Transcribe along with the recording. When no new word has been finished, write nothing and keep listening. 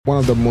One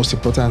of the most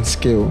important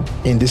skill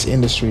in this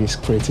industry is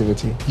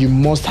creativity. You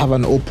must have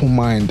an open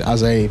mind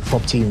as a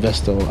property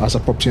investor, as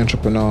a property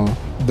entrepreneur.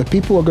 The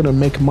people who are going to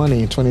make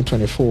money in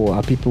 2024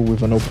 are people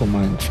with an open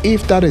mind.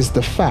 If that is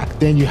the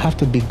fact, then you have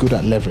to be good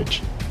at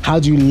leverage.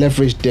 How do you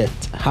leverage debt?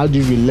 How do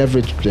you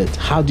re-leverage debt?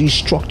 How do you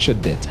structure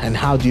debt? And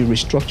how do you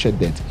restructure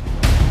debt?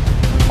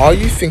 Are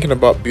you thinking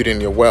about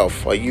building your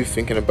wealth? Are you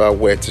thinking about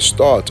where to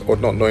start or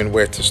not knowing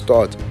where to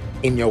start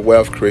in your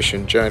wealth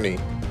creation journey?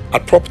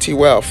 At Property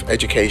Wealth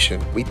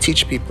Education, we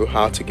teach people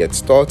how to get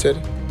started,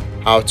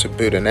 how to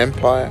build an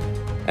empire,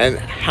 and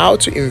how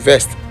to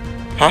invest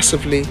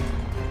passively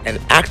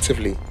and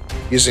actively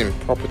using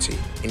property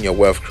in your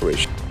wealth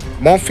creation.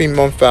 Month in,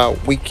 month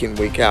out, week in,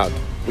 week out,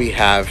 we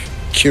have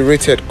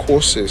curated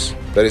courses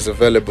that is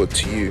available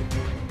to you,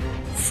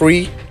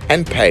 free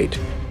and paid,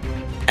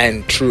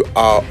 and through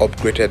our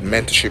upgraded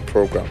mentorship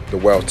program, the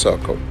Wealth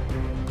Circle.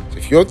 So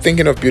if you're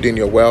thinking of building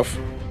your wealth,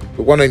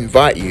 we want to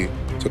invite you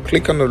to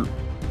click on a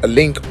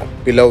link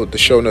below the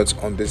show notes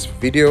on this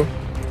video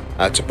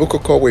to book a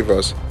call with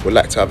us. We'd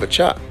like to have a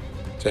chat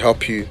to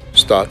help you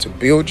start to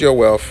build your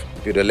wealth,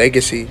 build a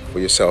legacy for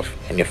yourself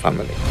and your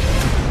family.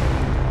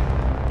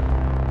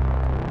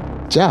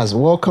 Jazz,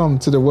 welcome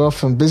to the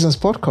Wealth and Business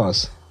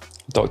Podcast.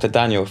 Dr.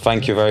 Daniel,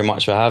 thank you very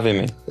much for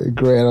having me.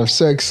 Great, I'm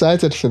so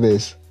excited for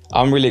this.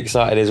 I'm really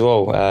excited as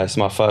well. It's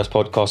my first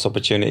podcast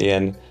opportunity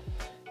and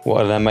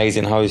what an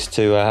amazing host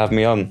to have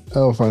me on.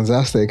 Oh,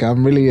 fantastic.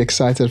 I'm really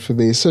excited for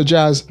this. So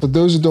Jazz, for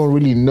those who don't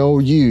really know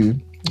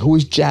you, who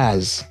is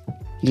Jazz?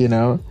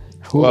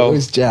 Who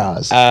is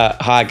Jazz?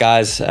 Hi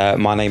guys,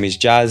 my name is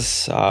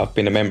Jazz. I've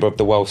been a member of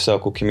the Wealth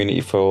Circle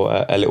community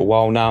for a little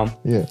while now.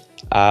 Yeah.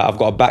 I've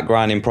got a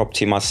background in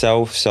property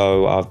myself,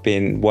 so I've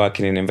been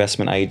working in an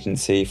investment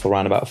agency for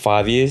around about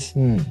 5 years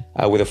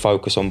with a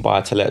focus on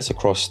buy-to-lets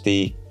across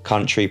the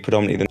country,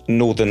 predominantly the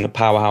northern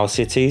powerhouse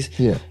cities.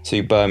 Yeah.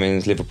 So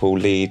Birmingham, Liverpool,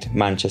 Leeds,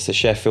 Manchester,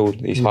 Sheffield,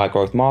 these high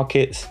growth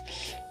markets.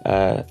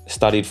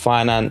 Studied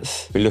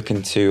finance. We're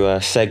looking to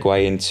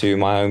segue into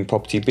my own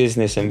property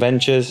business and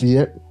ventures.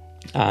 Yep.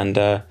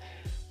 And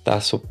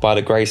that's by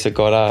the grace of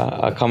God,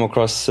 I come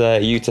across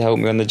you to help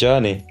me on the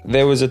journey.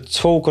 There was a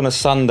talk on a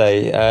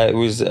Sunday. It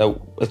was a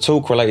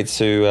talk related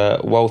to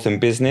wealth and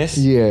business.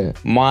 Yeah.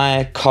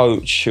 My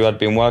coach, who I'd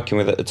been working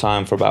with at the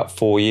time for about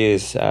 4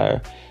 years,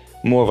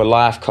 more of a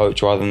life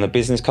coach rather than a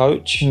business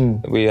coach.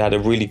 We've had a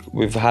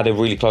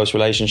really close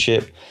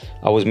relationship.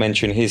 I was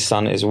mentoring his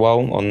son as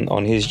well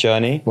on his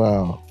journey.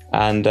 Wow.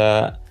 And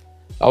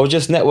I was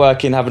just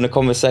networking, having a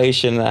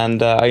conversation,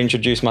 and I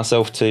introduced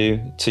myself to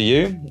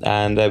you,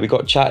 and we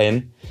got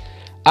chatting.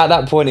 At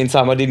that point in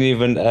time, I didn't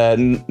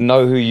even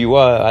know who you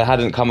were. I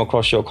hadn't come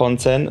across your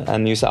content,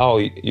 and you said, "Oh,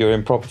 you're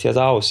in property." I was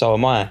like, "Oh, so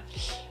am I."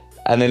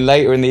 And then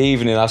later in the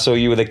evening, I saw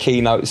you were the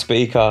keynote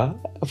speaker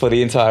for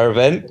the entire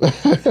event.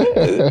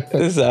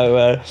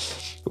 So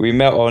we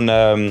met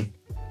on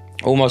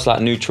almost like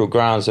neutral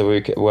grounds,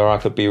 where I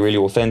could be really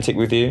authentic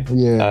with you.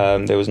 Yeah.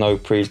 There was no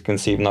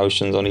preconceived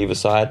notions on either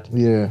side.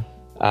 Yeah.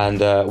 And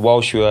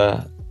whilst you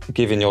were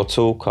giving your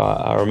talk,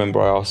 I remember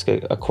I asked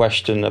a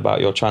question about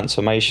your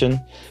transformation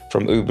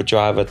from Uber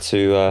driver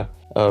to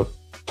a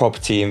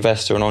property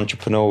investor and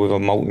entrepreneur with a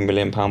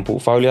multi-million-pound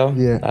portfolio.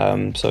 Yeah.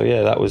 So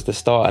yeah, that was the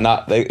start. And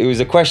it was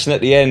a question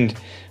at the end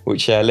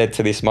which led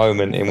to this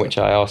moment in which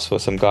I asked for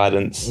some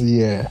guidance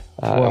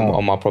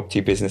on my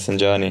property business and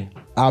journey.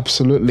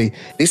 Absolutely.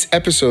 This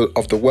episode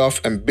of the Wealth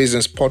and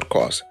Business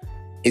Podcast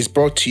is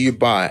brought to you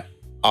by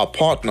our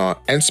partner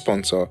and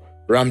sponsor,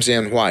 Ramsey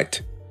 &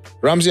 White.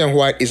 Ramsey &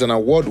 White is an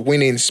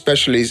award-winning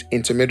specialist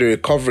intermediary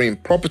covering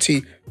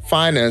property,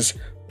 finance,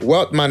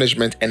 wealth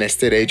management, and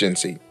estate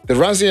agency. The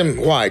Ramsey &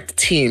 White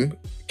team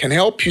can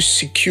help you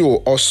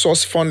secure or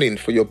source funding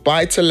for your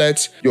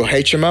buy-to-lets, your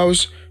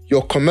HMOs,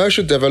 your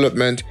commercial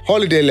development,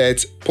 holiday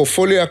lets,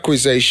 portfolio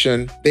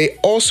acquisition. They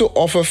also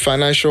offer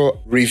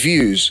financial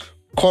reviews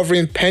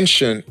covering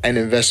pension and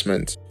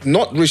investment.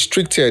 Not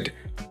restricted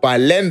by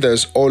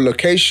lenders or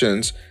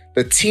locations,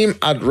 the team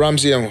at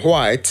Ramsey &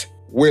 White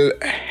will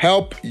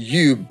help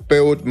you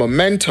build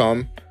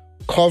momentum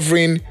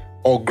covering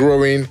or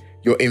growing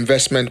your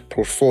investment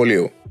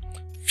portfolio.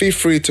 Feel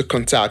free to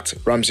contact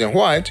Ramsey &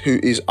 White, who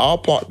is our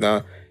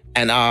partner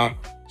and our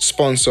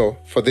sponsor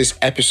for this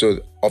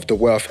episode of the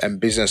Wealth and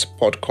Business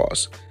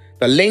Podcast.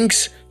 The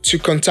links to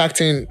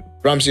contacting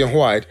Ramsey &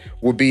 White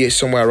will be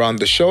somewhere around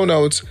the show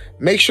notes.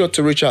 Make sure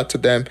to reach out to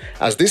them,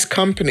 as this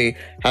company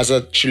has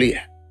actually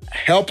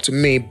helped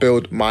me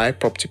build my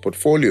property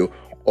portfolio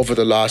over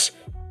the last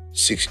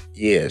 6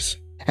 years.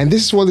 And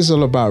this is what it's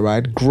all about,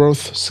 right?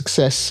 Growth,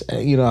 success,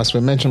 as we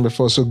mentioned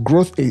before. So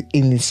growth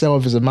in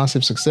itself is a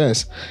massive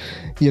success,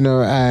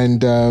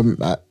 and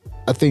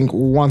I think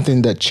one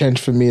thing that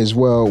changed for me as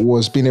well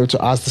was being able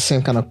to ask the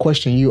same kind of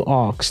question you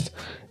asked,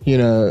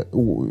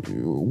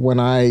 when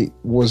I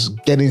was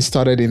getting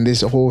started in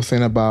this whole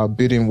thing about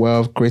building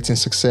wealth, creating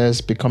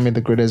success, becoming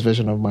the greatest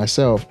version of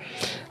myself.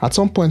 At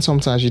some point,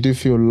 sometimes you do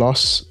feel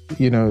lost,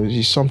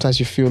 sometimes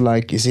you feel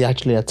like, is it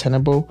actually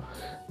attainable?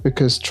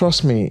 Because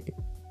trust me,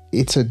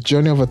 it's a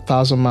journey of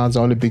 1,000 miles that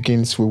only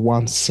begins with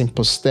one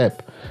simple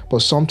step.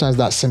 But sometimes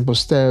that simple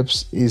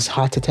steps is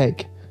hard to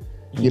take.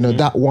 You know,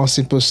 that one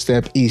simple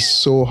step is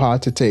so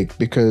hard to take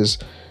because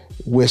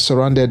we're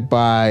surrounded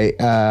by,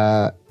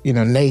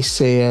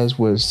 naysayers.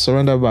 We're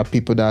surrounded by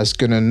people that's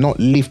going to not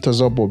lift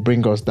us up or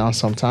bring us down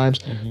sometimes.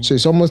 So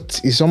it's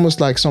almost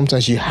like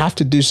sometimes you have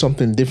to do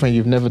something different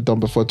you've never done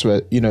before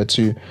to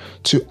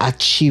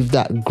achieve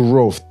that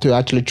growth, to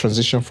actually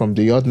transition from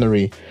the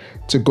ordinary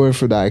to going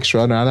through that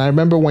extraordinary. And I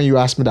remember when you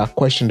asked me that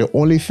question, the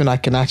only thing I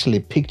can actually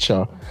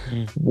picture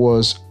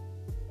was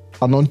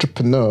an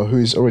entrepreneur who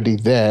is already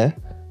there.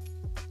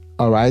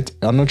 All right,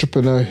 an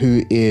entrepreneur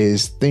who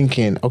is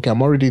thinking, okay,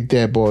 I'm already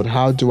there, but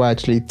how do I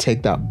actually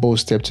take that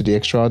bold step to the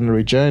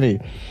extraordinary journey?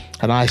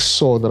 And I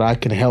saw that I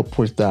can help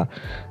with that.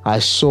 I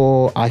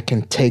saw I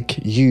can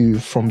take you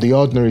from the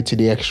ordinary to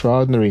the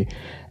extraordinary,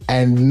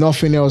 and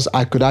nothing else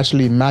I could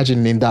actually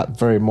imagine in that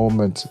very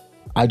moment.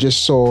 I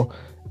just saw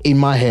in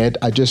my head,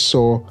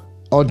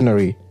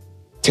 ordinary,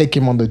 take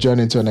him on the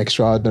journey to an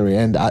extraordinary.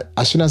 And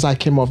as soon as I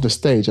came off the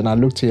stage and I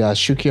looked at you, I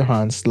shook your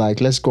hands,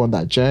 like, let's go on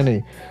that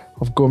journey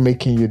of go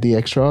making you the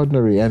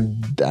extraordinary.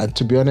 And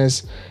to be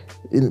honest,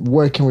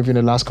 working within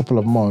the last couple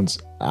of months,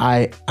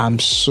 I am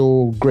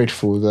so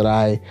grateful that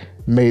I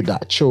made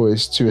that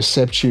choice to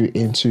accept you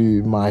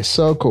into my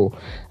circle.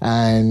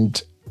 And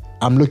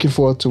I'm looking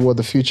forward to what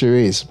the future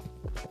is.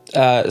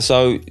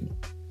 So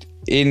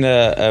in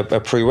a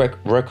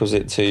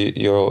prerequisite to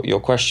your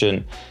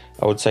question,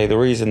 I would say the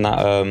reason that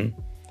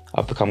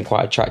I've become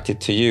quite attracted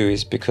to you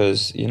is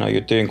because, you know,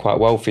 you're doing quite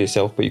well for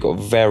yourself, but you've got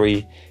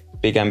very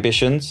big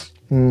ambitions.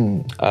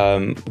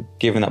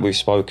 Given that we've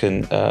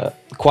spoken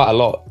quite a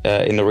lot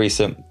in the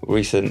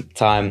recent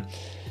time,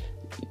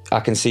 I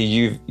can see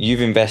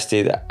you've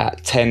invested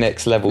at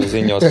 10x levels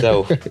in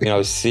yourself. You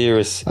know,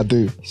 serious. I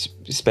do.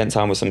 Spent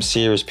time with some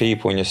serious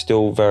people, and you're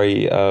still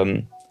very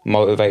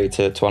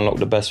motivated to unlock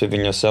the best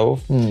within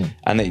yourself.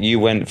 And that you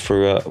went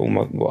through a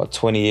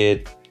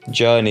 20-year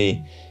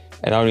journey,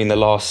 and only in the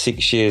last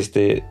 6 years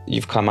that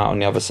you've come out on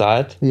the other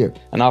side. Yeah.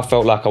 And I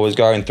felt like I was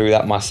going through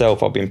that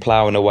myself. I've been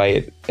ploughing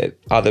away at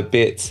other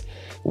bits,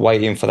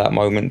 waiting for that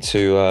moment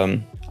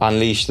to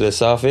unleash to the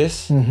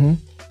surface.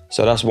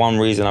 So that's one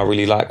reason I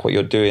really like what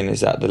you're doing, is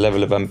that the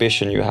level of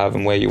ambition you have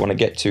and where you want to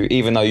get to,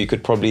 even though you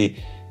could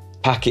probably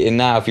pack it in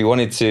now if you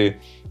wanted to,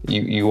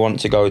 you want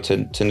to go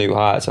to new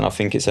heights. And I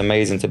think it's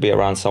amazing to be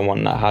around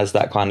someone that has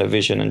that kind of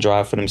vision and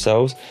drive for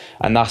themselves.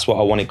 And that's what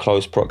I wanted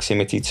close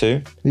proximity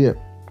to. Yeah.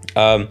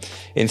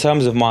 In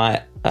terms of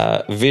my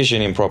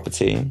vision in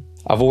property,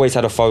 I've always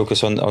had a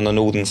focus on the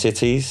northern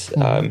cities.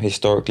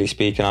 Historically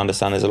speaking, I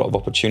understand there's a lot of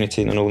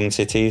opportunity in the northern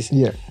cities.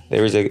 Yeah.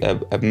 There is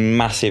a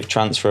massive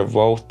transfer of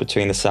wealth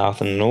between the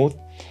south and the north.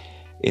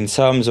 In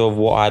terms of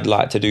what I'd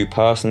like to do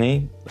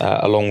personally,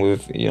 along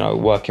with, you know,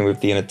 working with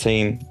the inner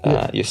team,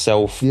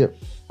 yourself,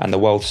 and the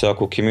Wealth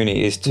Circle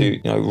community, is to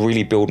you know,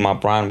 really build my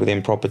brand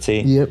within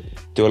property.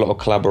 Do a lot of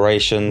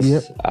collaborations.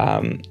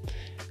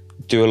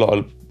 Do a lot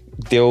of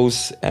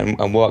deals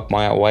and work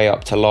my way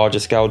up to larger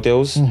scale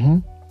deals,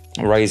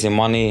 raising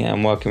money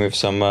and working with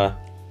some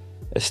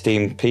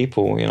esteemed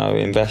people, you know,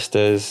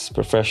 investors,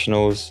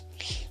 professionals,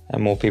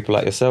 and more people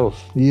like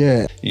yourself.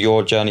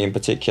 Your journey in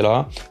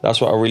particular,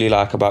 that's what I really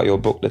like about your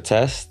book, The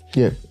Test.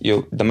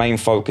 The main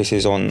focus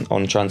is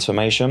on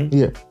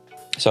transformation.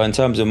 So in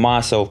terms of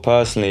myself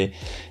personally,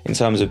 in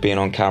terms of being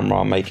on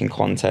camera, making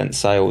content,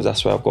 sales,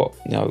 that's where I've got,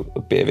 you know,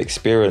 a bit of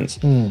experience.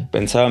 But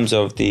in terms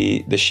of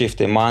the shift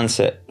in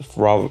mindset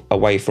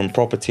away from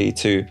property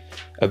to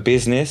a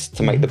business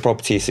to make the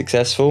property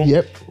successful,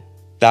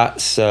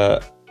 that's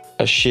a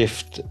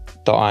shift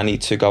that I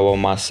need to go on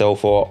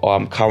myself, or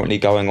I'm currently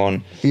going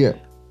on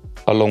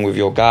along with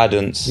your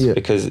guidance,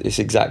 because it's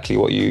exactly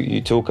what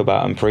you talk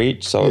about and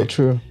preach. So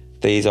true.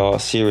 These are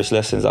serious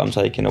lessons that I'm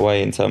taking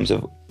away in terms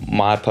of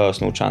my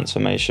personal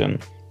transformation.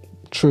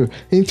 True.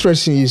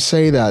 Interesting you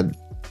say that.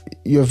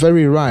 You're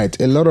very right.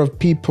 A lot of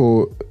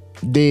people,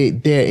 they're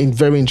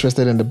very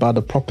interested about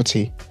the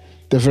property.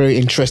 They're very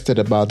interested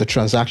about the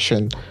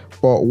transaction.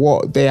 But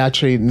what they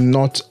actually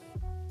not,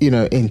 you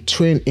know, in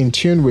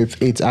tune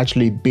with, it's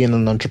actually being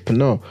an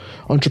entrepreneur.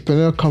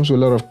 Entrepreneur comes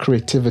with a lot of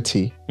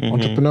creativity.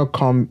 Entrepreneur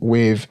come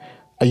with,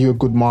 are you a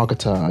good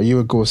marketer? Are you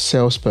a good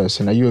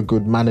salesperson? Are you a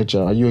good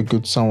manager? Are you a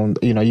good someone?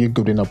 You know, are you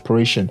good in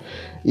operation?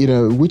 You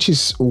know, which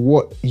is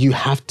what you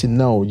have to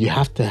know. You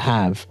have to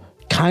have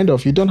kind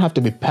of. You don't have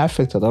to be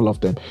perfect at all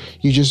of them.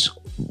 You're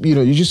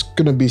just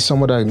gonna be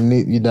someone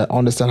that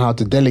understand how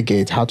to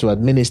delegate, how to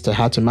administer,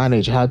 how to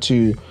manage, how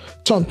to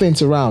turn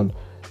things around.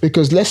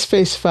 Because let's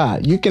face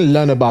fact, you can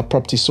learn about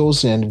property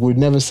sourcing and would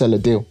never sell a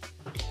deal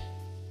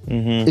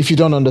if you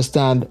don't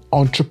understand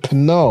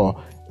entrepreneur.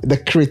 The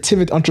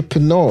creativity,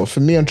 entrepreneur, for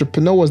me,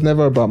 entrepreneur was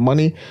never about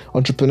money.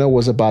 Entrepreneur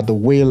was about the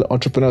will.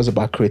 Entrepreneur was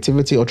about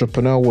creativity.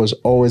 Entrepreneur was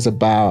always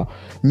about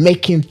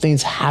making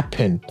things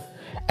happen.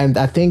 And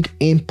I think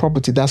in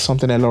property, that's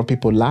something a lot of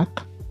people lack.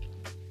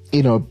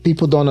 You know,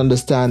 people don't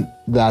understand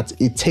that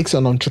it takes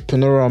an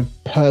entrepreneurial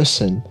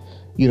person,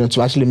 you know,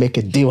 to actually make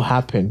a deal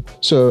happen.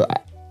 So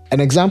an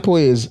example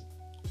is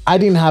I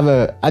didn't have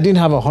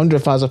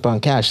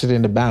 £100,000 cash sitting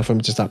in the bank for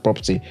me to start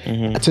property.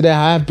 Today,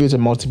 I have built a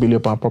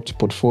multi-billion pound property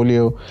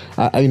portfolio.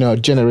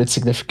 Generate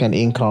significant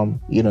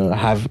income.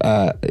 Have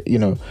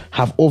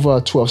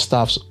over 12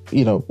 staffs.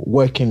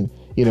 Working.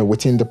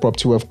 Within the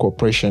Property Wealth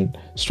Corporation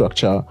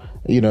structure.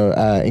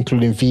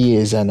 Including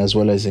VAs and as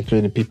well as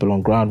including people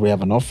on ground. We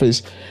have an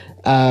office.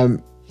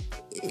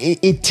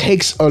 It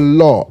takes a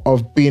lot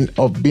of being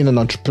an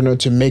entrepreneur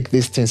to make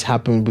these things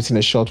happen within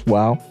a short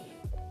while.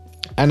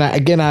 And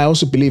I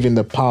also believe in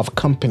the power of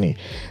company.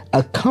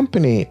 A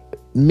company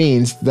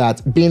means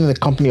that being in a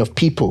company of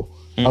people.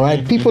 All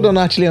right. People don't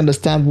actually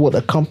understand what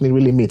a company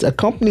really means. A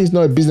company is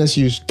not a business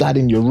you start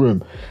in your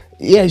room.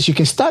 Yes, you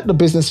can start the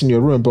business in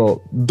your room, but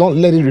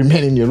don't let it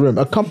remain in your room.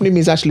 A company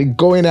means actually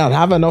going out,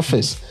 have an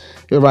office,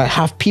 right?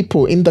 Have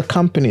people in the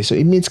company. So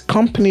it means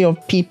company of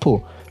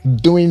people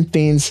doing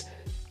things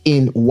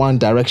in one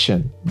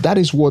direction. That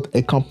is what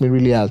a company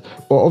really has.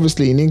 But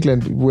obviously in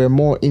England, we're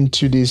more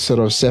into this sort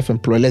of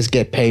self-employed, let's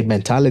get paid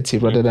mentality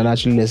rather than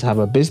actually let's have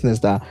a business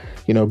that,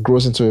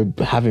 grows into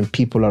having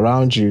people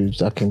around you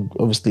that can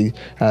obviously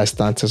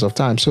stand test of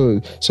time.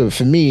 So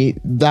for me,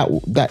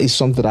 that is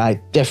something that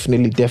I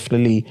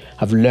definitely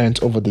have learned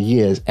over the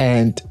years.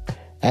 And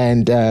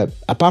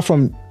apart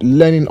from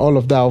learning all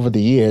of that over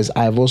the years,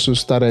 I've also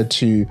started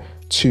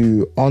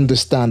to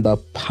understand the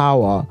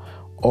power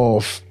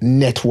of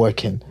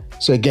networking.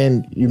 So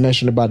again, you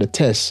mentioned about the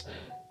test.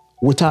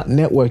 Without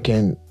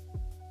networking,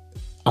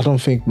 I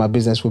don't think my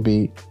business would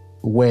be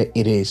where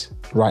it is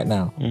right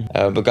now.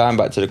 But going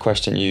back to the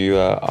question you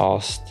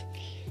asked,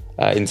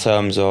 in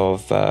terms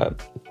of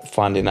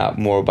finding out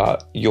more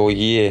about your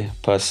year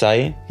per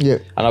se. Yeah.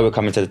 I know we're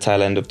coming to the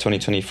tail end of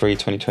 2023,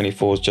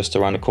 2024 is just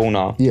around the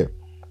corner. Yeah.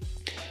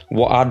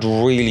 What I'd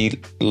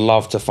really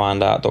love to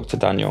find out, Dr.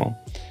 Daniel,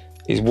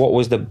 is what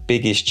was the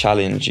biggest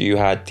challenge you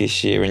had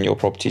this year in your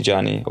property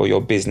journey or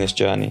your business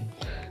journey?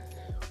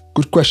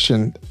 Good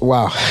question.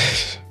 Wow.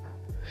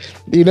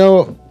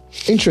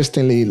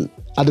 Interestingly,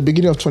 at the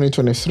beginning of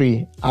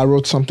 2023, I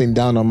wrote something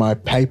down on my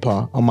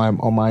paper,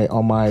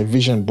 on my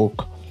vision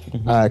book,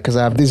 because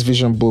I have this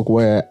vision book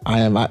where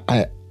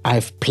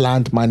I've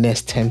planned my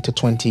next 10 to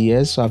 20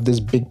 years. So I have this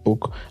big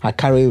book I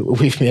carry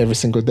with me every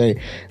single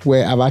day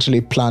where I've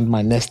actually planned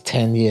my next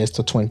 10 years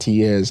to 20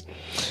 years.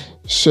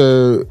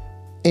 So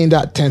in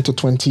that 10 to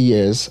 20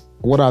 years,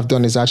 what I've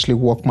done is actually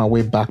work my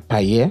way back per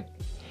year.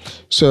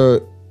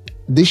 So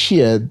this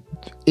year,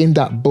 in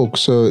that book,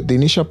 so the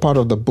initial part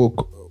of the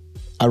book,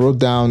 I wrote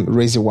down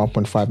raising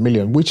 1.5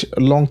 million, which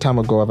a long time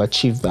ago I've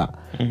achieved that.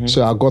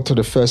 So I got to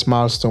the first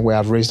milestone where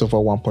I've raised over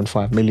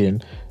 1.5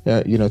 million,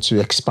 to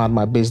expand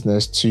my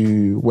business,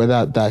 to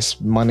whether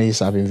that's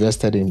monies I've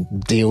invested in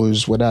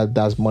deals, whether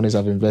that's monies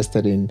I've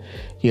invested in,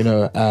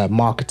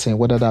 marketing,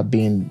 whether that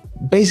being,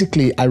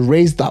 basically I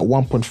raised that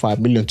 1.5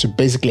 million to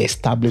basically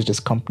establish this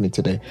company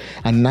today.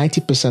 And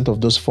 90%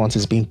 of those funds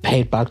is being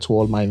paid back to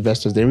all my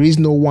investors. There is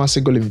no one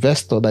single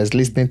investor that is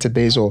listening to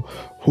this or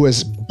who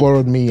has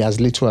borrowed me as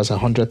little as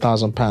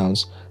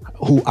 £100,000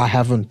 who I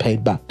haven't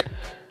paid back.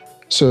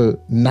 So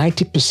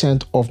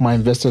 90% of my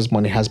investors'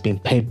 money has been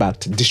paid back,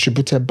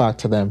 distributed back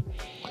to them,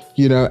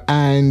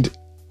 and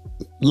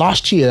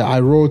last year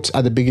I wrote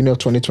at the beginning of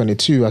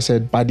 2022, I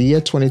said by the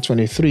year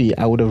 2023,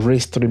 I would have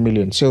raised 3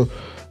 million. So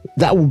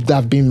that would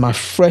have been my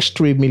fresh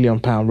 £3 million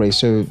raise.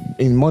 So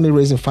in money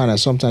raising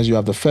finance, sometimes you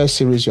have the first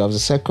series, you have the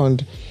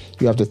second,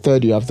 you have the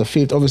third, you have the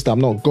fifth. Obviously, I'm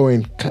not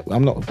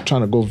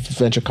trying to go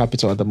venture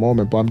capital at the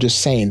moment, but I'm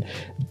just saying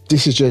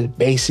this is just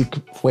basic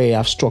way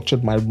I've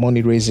structured my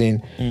money raising,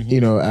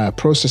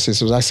 processes.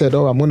 So I said,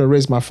 I'm going to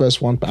raise my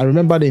first one. I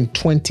remember in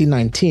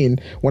 2019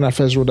 when I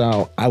first wrote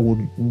out, I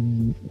want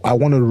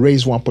to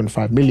raise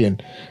 1.5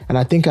 million, and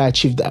I think I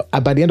achieved that.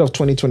 By the end of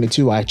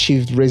 2022, I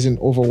achieved raising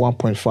over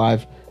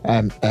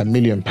 1.5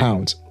 million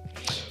pounds.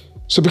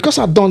 So because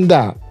I've done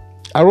that,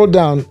 I wrote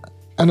down.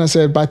 And I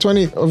said in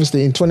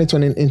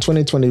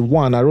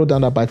 2021, I wrote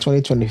down that by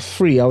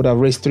 2023, I would have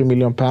raised £3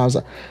 million.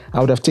 I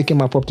would have taken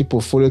my property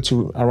portfolio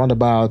to around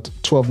about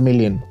 12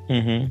 million.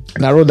 And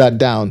I wrote that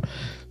down.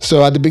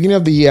 So at the beginning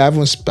of the year, I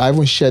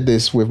even shared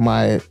this with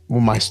my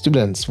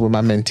students, with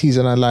my mentees,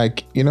 and I'm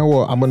like, you know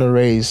what, I'm gonna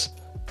raise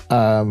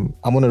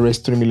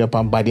 £3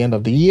 million by the end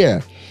of the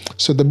year.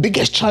 So the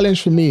biggest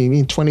challenge for me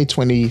in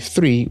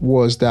 2023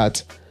 was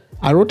that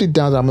I wrote it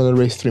down that I'm gonna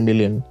raise 3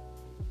 million.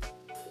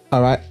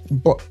 All right.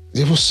 But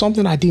there was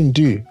something I didn't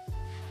do.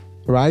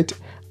 Right.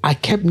 I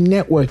kept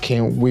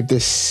networking with the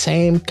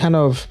same kind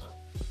of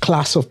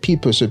class of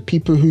people. So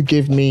people who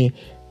gave me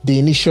the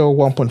initial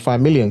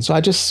 1.5 million. So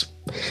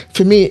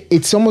for me,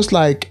 it's almost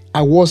like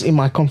I was in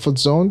my comfort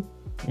zone.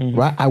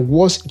 Right. I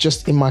was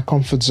just in my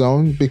comfort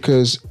zone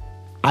because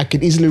I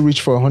could easily reach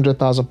for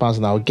 £100,000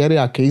 and I'll get it.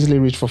 I could easily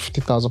reach for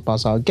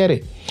 £50,000. I'll get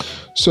it.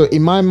 So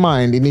in my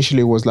mind,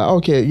 initially it was like,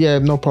 okay, yeah,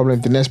 no problem.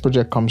 If the next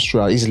project comes through,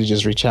 I'll easily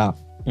just reach out.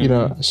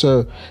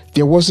 So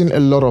there wasn't a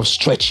lot of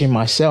stretching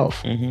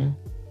myself,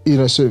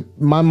 so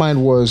my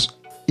mind was,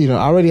 I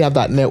already have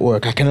that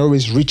network. I can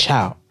always reach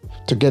out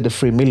to get the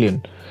 3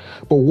 million.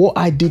 But what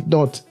I did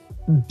not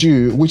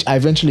do, which I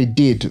eventually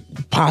did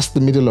past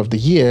the middle of the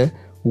year,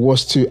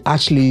 was to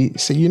actually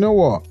say, you know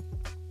what?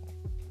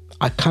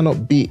 I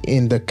cannot be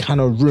in the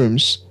kind of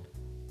rooms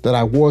that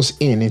I was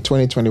in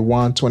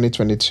 2021,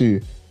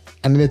 2022.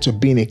 I needed to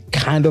be in a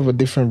kind of a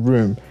different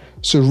room.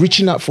 So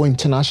reaching out for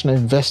international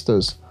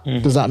investors.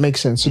 Does that make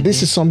sense? So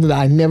this is something that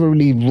I never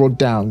really wrote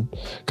down,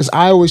 because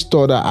I always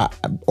thought that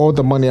all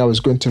the money I was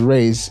going to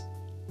raise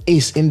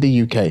is in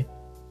the UK.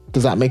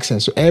 Does that make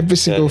sense? So every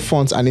single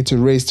funds I need to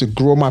raise to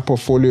grow my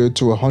portfolio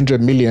to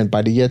 100 million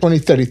by the year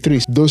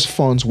 2033, those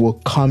funds will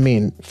come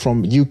in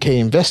from UK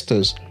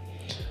investors.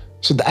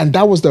 So and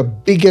that was the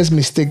biggest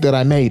mistake that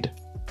I made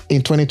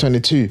in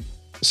 2022.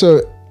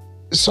 So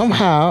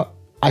somehow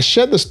I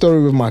shared the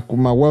story with my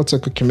Wealth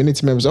Circle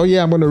community members. Oh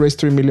yeah, I'm going to raise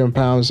 £3 million,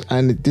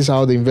 and these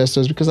are the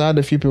investors, because I had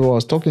a few people I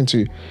was talking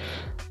to.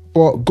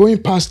 But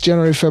going past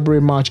January, February,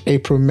 March,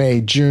 April,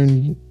 May,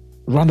 June,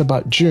 round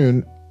about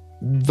June,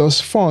 those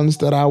funds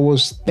that I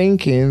was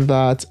thinking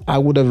that I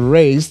would have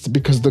raised,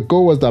 because the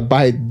goal was that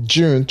by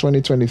June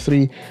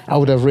 2023, I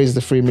would have raised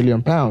the £3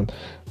 million,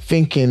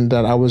 thinking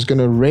that I was going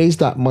to raise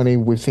that money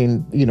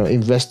within,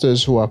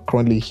 investors who are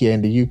currently here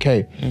in the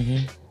UK.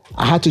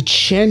 I had to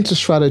change the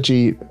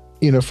strategy,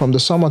 from the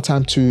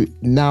summertime to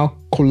now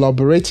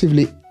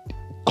collaboratively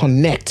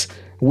connect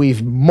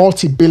with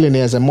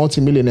multi-billionaires and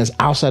multi-millionaires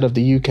outside of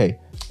the UK,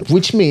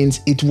 which means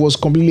it was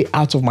completely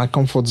out of my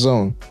comfort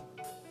zone.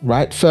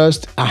 Right?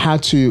 First, I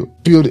had to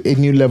build a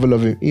new level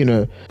of,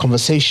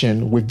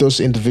 conversation with those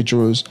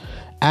individuals.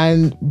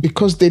 And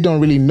because they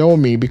don't really know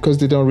me, because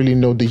they don't really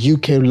know the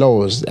UK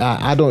laws,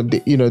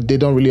 they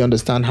don't really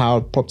understand how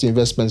property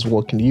investments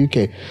work in the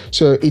UK.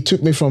 So it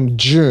took me from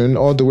June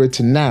all the way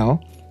to now,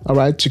 all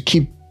right, to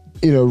keep,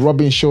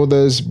 rubbing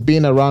shoulders,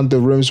 being around the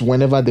rooms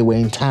whenever they were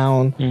in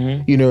town,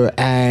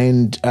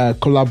 and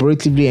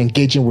collaboratively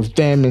engaging with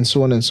them and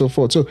so on and so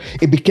forth. So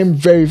it became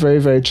very, very,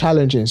 very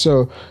challenging.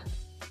 So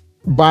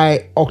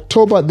by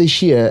October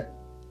this year,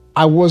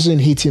 I wasn't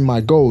hitting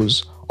my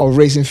goals of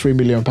raising £3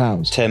 million.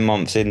 10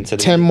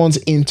 months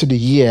into the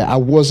year, I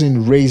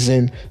wasn't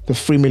raising the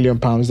 £3 million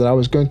that I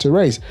was going to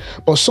raise.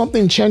 But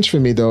something changed for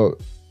me though.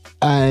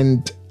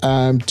 And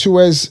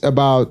towards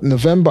about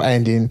November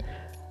ending,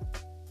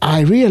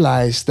 I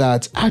realized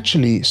that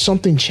actually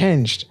something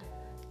changed.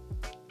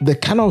 The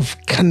kind of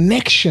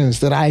connections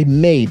that I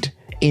made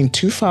in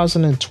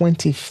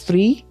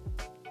 2023,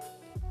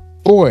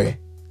 boy,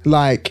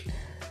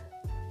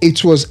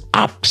 it was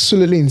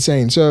absolutely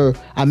insane. So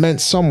I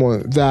met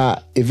someone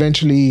that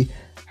eventually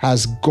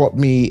has got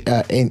me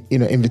an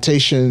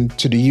invitation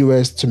to the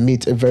US to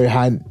meet a very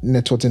high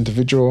net worth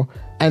individual,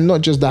 and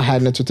not just that high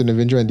net worth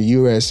individual in the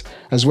US,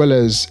 as well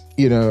as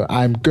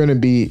I'm not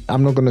going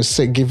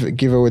to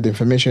give away the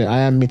information. I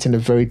am meeting a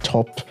very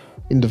top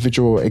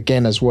individual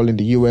again as well in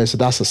the US. So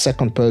that's a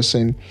second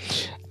person.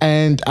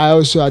 And I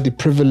also had the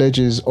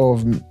privileges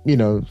of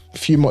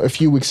a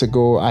few weeks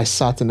ago, I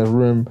sat in a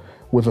room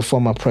with a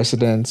former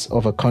president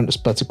of a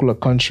particular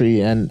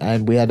country,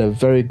 and we had a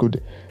very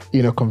good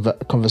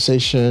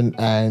conversation,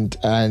 and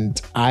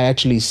I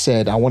actually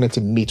said I wanted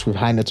to meet with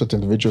high net worth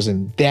individuals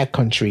in their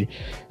country,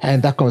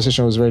 and that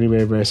conversation was very,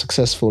 very, very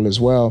successful as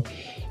well.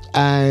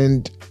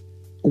 And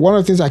one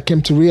of the things I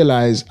came to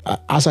realize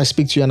as I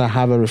speak to you and I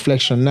have a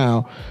reflection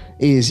now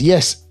is,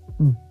 yes,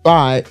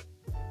 by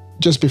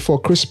just before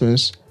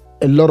Christmas,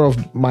 a lot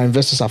of my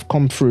investors have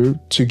come through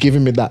to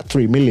giving me that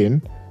 3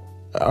 million,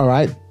 all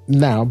right,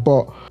 now,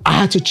 but I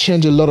had to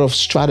change a lot of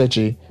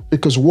strategy,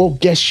 because what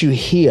gets you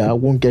here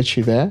won't get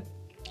you there.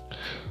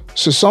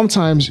 So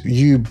sometimes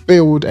you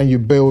build and you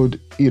build,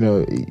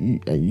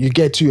 you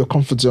get to your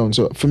comfort zone.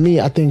 So for me,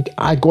 I think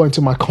I go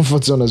into my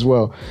comfort zone as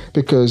well,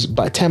 because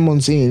by 10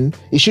 months in,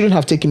 it shouldn't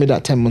have taken me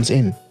that 10 months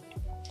in.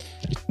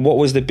 What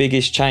was the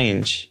biggest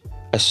change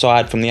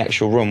aside from the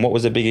actual room? What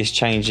was the biggest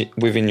change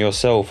within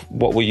yourself?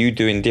 What were you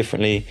doing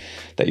differently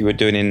that you were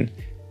doing in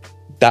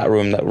that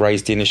room that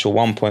raised the initial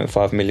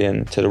 1.5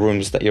 million to the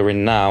rooms that you're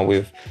in now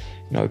with,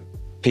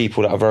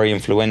 people that are very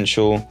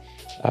influential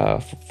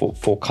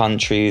for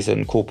countries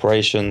and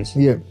corporations?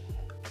 Yeah.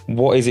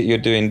 What is it you're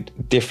doing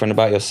different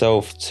about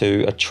yourself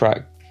to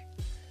attract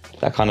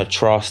that kind of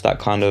trust, that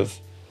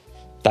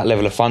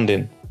level of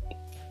funding?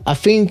 I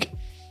think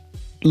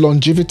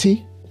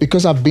longevity,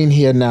 because I've been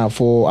here now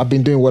I've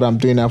been doing what I'm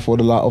doing now for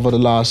over the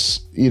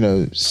last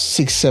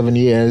 6-7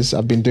 years.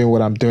 I've been doing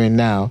what I'm doing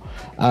now.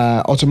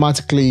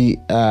 Automatically,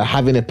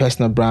 having a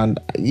personal brand,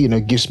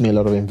 gives me a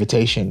lot of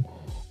invitation,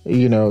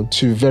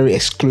 to very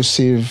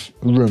exclusive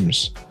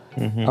rooms.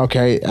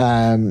 Okay.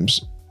 And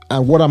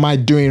what am I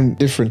doing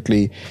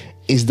differently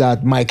is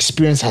that my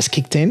experience has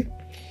kicked in.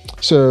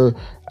 So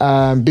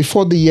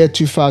before the year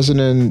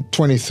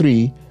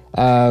 2023,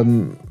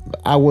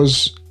 I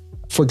was,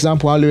 for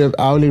example, I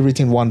only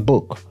written one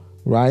book,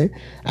 right?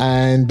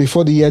 And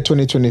before the year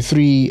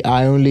 2023,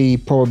 I only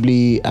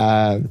probably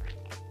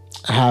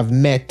have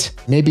met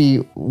maybe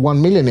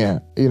one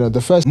millionaire. You know,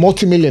 the first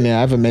multimillionaire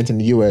I ever met in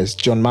the US,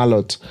 John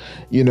Mallott.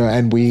 You know,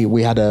 and we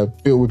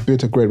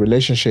built a great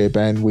relationship,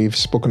 and we've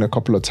spoken a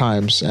couple of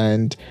times.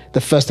 And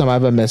the first time I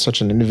ever met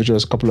such an individual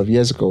was a couple of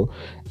years ago.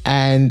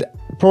 And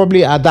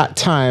probably at that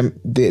time,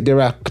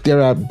 there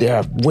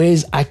are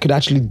ways I could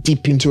actually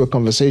deep into a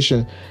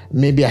conversation.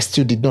 Maybe I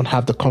still did not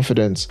have the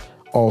confidence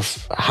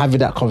of having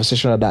that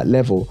conversation at that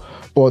level,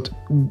 but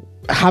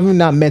having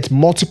now met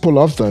multiple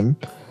of them,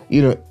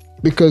 you know,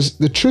 because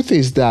the truth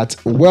is that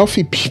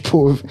wealthy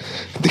people,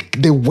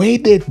 the way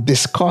they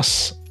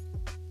discuss,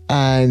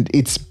 and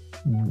it's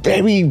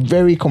very,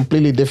 very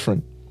completely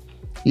different,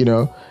 you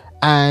know,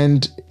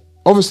 and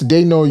obviously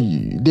they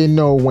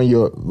know when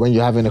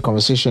you're having a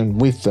conversation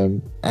with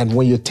them and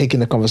when you're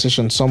taking a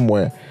conversation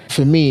somewhere.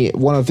 For me,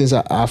 one of the things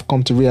that I've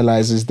come to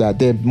realize is that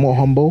they're more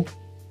humble.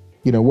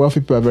 You know, wealthy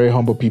people are very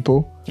humble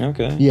people.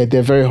 Okay. Yeah,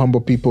 they're very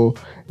humble people.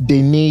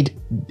 They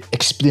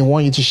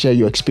want you to share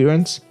your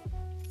experience.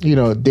 You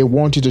know, they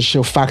want you to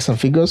show facts and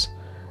figures,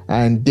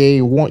 and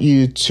they want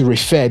you to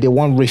refer. They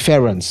want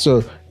reference.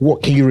 So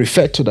what can you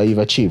refer to that you've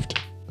achieved?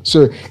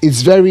 So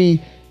it's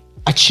very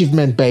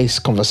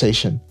achievement-based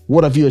conversation.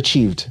 What have you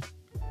achieved?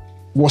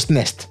 What's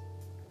next?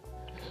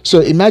 So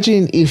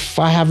imagine if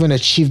I haven't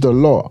achieved a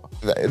lot.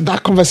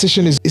 That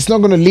conversation it's not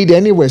going to lead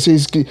anywhere. So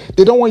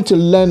they don't want you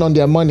to learn on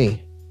their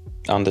money.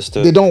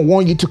 Understood. They don't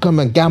want you to come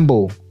and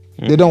gamble.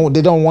 They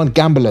don't want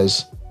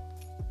gamblers.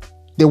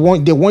 They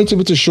want you to be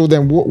able to show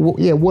them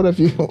what have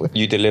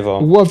you deliver.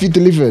 What have you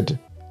delivered?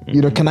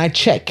 You know, can I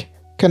check?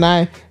 Can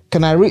I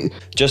read?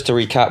 Just to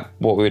recap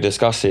what we were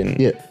discussing.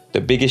 Yeah.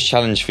 The biggest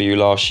challenge for you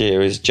last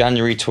year is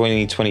January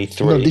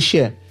 2023. No, this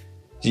year.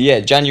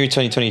 Yeah, January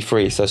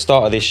 2023. So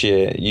start of this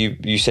year,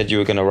 you said you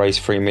were going to raise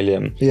 3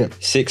 million. Yeah.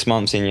 6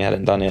 months in, you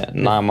hadn't done it.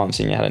 9 months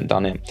in, you hadn't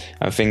done it.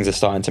 And things are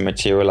starting to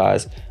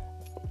materialize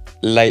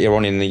later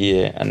on in the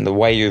year. And the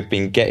way you've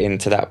been getting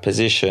to that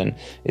position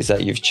is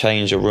that you've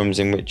changed the rooms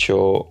in which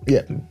you're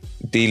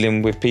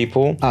dealing with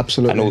people.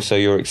 Absolutely. And also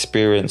your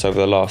experience over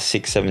the last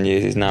 6-7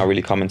 years is now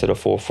really coming to the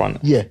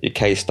forefront. Yeah. Your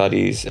case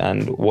studies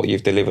and what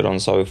you've delivered on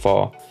so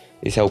far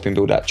is helping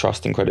build that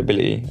trust and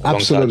credibility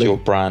alongside your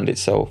brand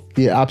itself.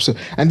 Yeah,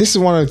 absolutely. And this is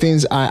one of the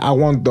things I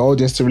want the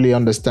audience to really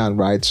understand,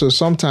 right? So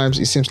sometimes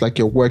it seems like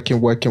you're working,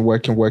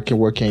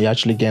 you're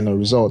actually getting a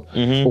result.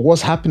 Mm-hmm. But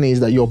what's happening is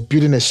that you're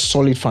building a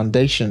solid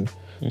foundation.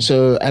 Mm-hmm.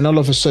 So, and all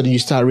of a sudden you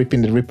start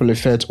reaping the ripple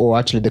effect, or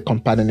actually the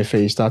compounding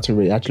effect, you start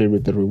to actually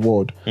reap the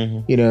reward.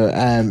 Mm-hmm. You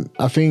know,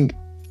 I think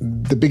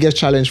the biggest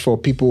challenge for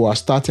people who are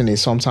starting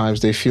is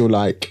sometimes they feel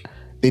like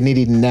they need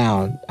it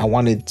now. I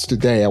want it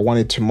today. I want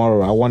it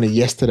tomorrow. I want it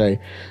yesterday.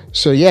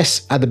 So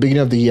yes, at the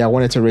beginning of the year, I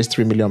wanted to raise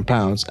 £3 million.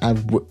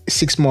 And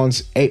 6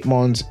 months, 8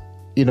 months,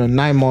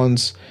 9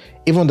 months,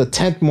 even the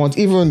 10th month,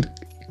 even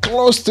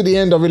close to the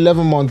end of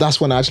 11 months,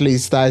 that's when I actually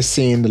started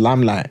seeing the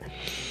limelight.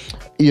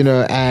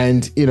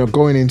 And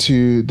going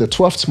into the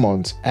 12th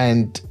month,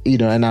 and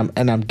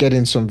I'm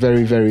getting some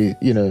very, very,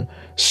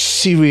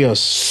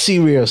 serious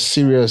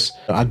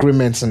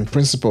agreements and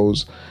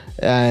principles.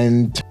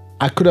 And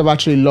I could have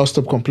actually lost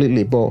up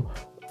completely, but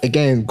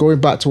again, going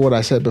back to what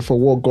I said before,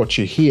 what got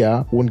you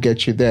here won't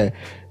get you there.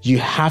 You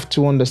have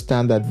to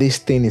understand that this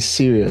thing is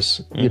serious.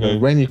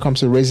 Mm-hmm. When it comes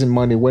to raising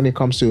money, when it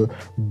comes to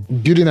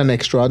building an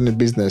extraordinary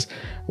business,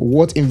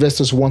 what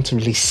investors want to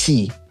really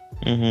see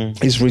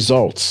is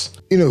results.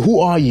 Who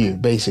are you,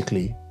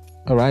 basically?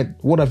 All right,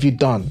 what have you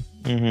done?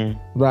 Mm-hmm.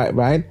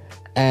 Right,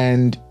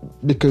 and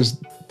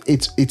because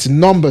it's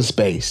numbers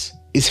based,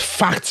 it's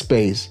facts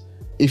based.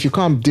 If you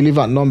can't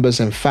deliver numbers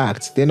and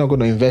facts, they're not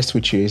going to invest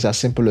with you. It's as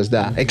simple as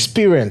that. Mm-hmm.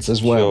 Experience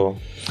as well. Sure.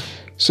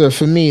 So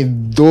for me,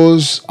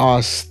 those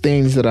are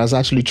things that has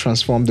actually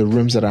transformed the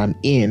rooms that I'm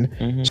in.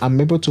 Mm-hmm. I'm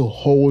able to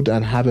hold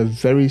and have a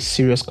very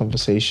serious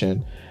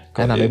conversation,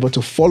 and I'm able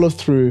to follow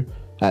through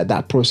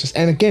that process.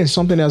 And again,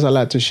 something else I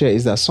like to share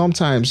is that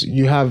sometimes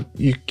you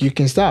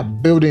can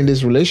start building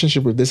this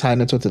relationship with this high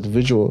net worth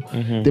individual.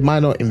 Mm-hmm. They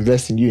might not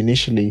invest in you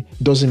initially.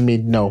 Doesn't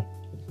mean no.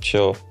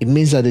 Sure. It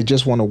means that they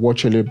just want to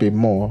watch you a little bit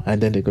more,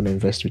 and then they're going to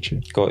invest with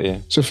you. Got you.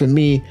 So for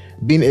me,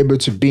 being able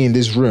to be in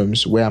these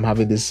rooms where I'm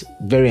having these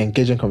very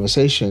engaging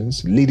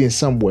conversations, leading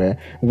somewhere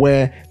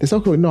where they say,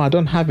 okay, no, I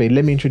don't have it.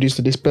 Let me introduce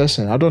to this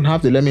person. I don't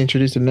have it. Let me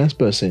introduce to the next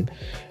person.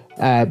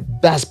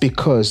 That's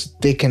because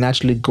they can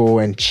actually go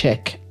and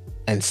check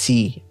and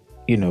see,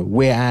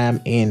 where I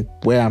am in,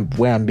 where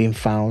I'm being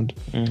found,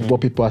 what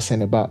people are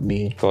saying about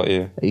me. Got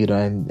you.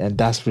 And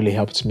that's really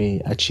helped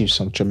me achieve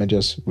some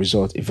tremendous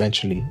results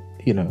eventually.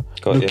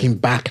 Looking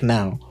back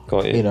now,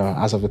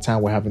 as of the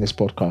time we're having this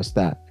podcast,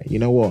 that,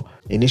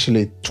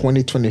 initially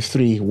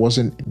 2023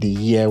 wasn't the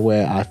year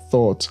where I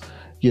thought,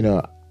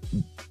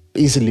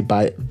 easily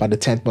by the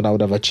 10th month I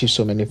would have achieved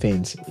so many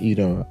things,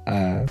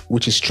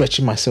 which is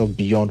stretching myself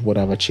beyond what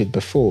I've achieved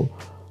before.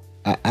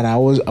 And I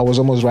was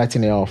almost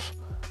writing it off.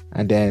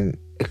 And then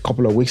a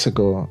couple of weeks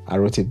ago, I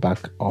wrote it back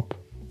up.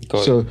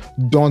 So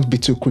don't be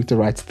too quick to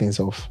write things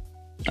off.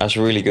 That's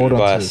really good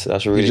advice.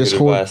 That's really good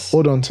advice.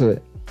 Hold on to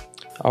it.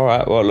 All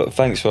right. Well, look,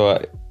 thanks for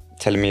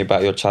telling me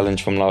about your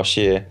challenge from last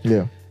year.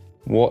 Yeah.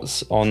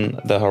 what's on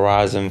the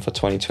horizon for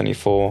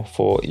 2024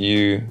 for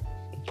you,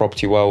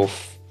 Property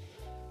Wealth,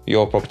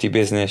 your property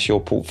business, your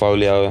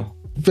portfolio?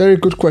 Very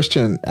good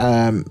question.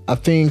 I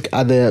think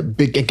at the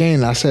big,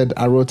 again, I said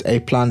I wrote a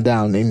plan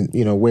down in,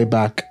 way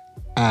back.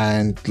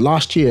 And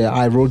last year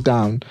I wrote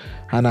down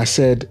and I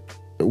said,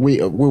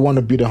 we want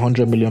to build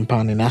 £100 million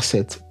in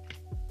assets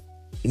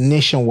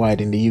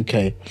nationwide in the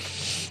UK.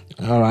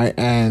 All right.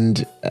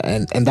 And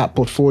that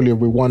portfolio,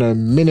 we want a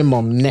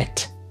minimum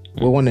net.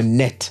 We want a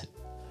net,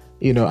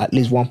 at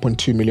least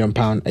 £1.2 million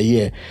a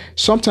year.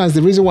 Sometimes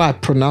the reason why I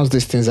pronounce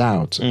these things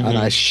out and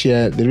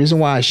the reason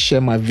why I share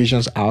my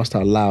visions out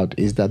loud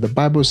is that the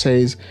Bible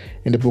says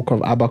in the book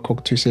of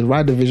Habakkuk 2, says,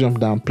 write the vision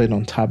down plain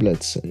on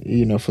tablets.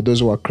 For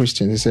those who are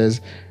Christians, it says,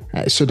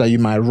 so that you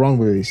might run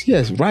with this.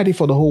 Yes, write it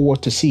for the whole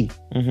world to see.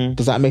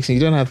 Does that make sense?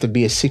 You don't have to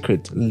be a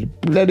secret.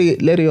 Let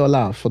it all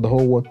out for the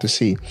whole world to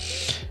see.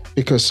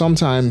 Because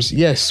sometimes,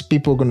 yes,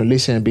 people are going to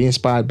listen and be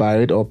inspired by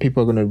it, or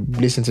people are going to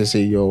listen to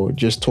say, you're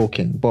just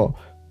talking. But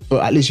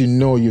at least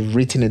you've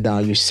written it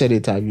down, you said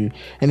it out, and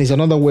it's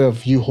another way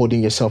of you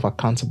holding yourself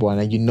accountable,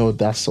 and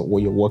that's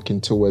what you're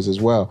working towards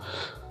as well.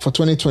 For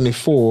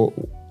 2024,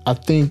 I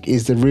think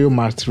is the real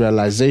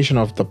materialization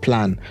of the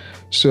plan.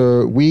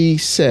 So we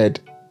said,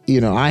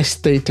 I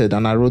stated,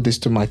 and I wrote this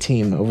to my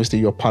team, obviously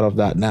you're part of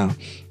that now,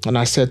 and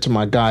I said to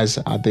my guys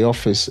at the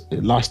office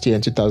last year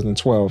in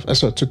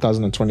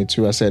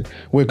 2022, I said,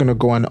 we're going to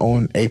go and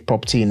own a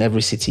property in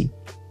every city.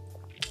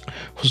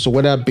 So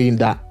whether it being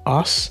that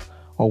us,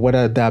 or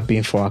whether that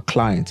being for our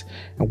client.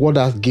 And what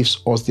that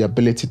gives us the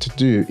ability to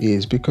do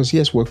is, because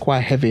yes, we're quite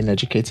heavy in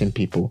educating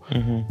people.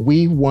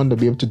 We want to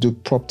be able to do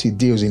property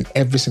deals in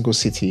every single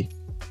city.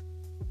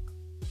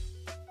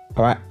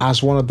 All right.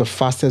 As one of the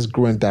fastest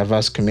growing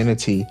diverse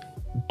community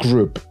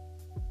group,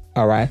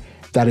 all right,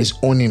 that is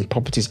owning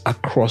properties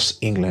across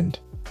England.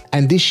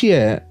 And this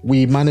year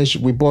we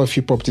bought a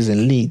few properties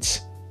in Leeds.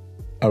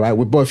 All right.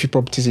 We bought a few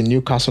properties in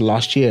Newcastle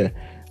last year.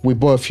 We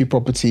bought a few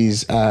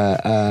properties,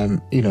 a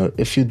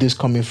few deals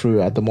coming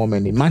through at the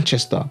moment in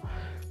Manchester.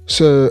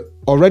 So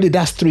already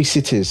that's 3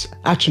 cities.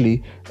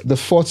 Actually, the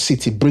 4th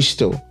city,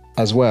 Bristol,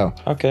 as well.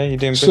 Okay, you're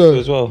doing Bristol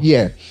as well.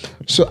 Yeah.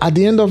 So at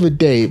the end of the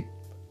day,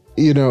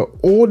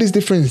 all these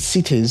different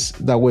cities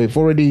that we've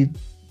already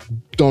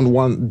done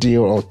 1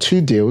 deal or 2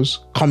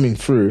 deals coming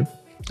through.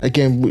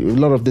 Again, a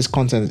lot of this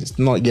content is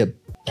not yet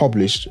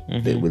published.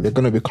 They're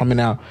going to be coming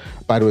out,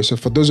 by the way. So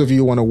for those of you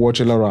who want to watch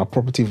a lot of our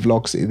property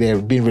vlogs,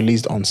 they're being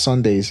released on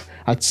Sundays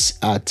at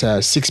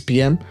 6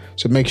 p.m.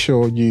 So make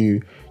sure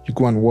you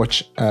go and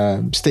watch.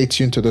 Stay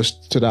tuned to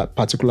that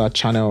particular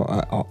channel.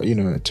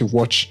 To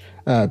watch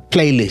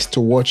playlist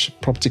to watch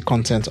property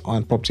content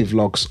on property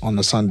vlogs on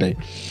a Sunday.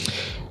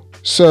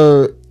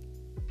 So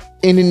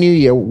in the new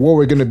year, what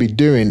we're going to be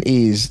doing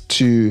is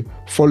to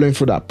following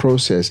through that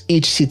process.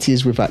 Each city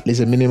is with at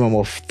least a minimum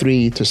of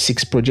 3 to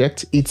 6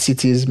 projects. Each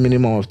city is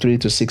minimum of 3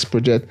 to 6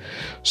 projects.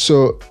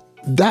 So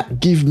that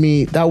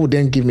would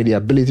then give me the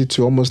ability to it's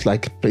almost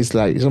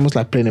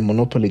like playing a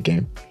Monopoly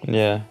game.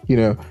 Yeah.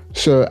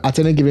 So at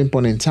any given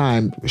point in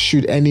time,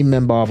 should any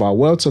member of our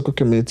World Circle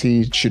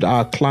community, should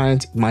our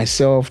client,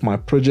 myself, my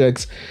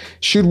projects,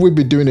 should we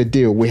be doing a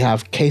deal, we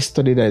have case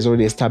study that is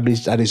already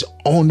established, that is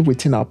owned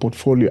within our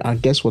portfolio.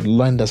 And guess what?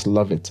 Lenders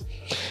love it.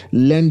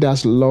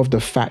 Lenders love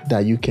the fact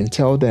that you can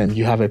tell them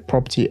you have a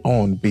property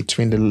owned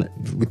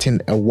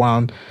within a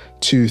 1,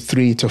 2,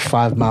 3 to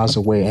 5 miles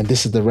away, and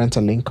this is the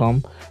rental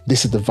income,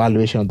 this is the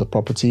valuation of the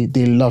property.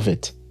 They love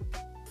it.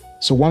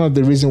 So one of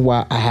the reasons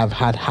why I have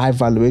had high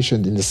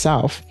valuation in the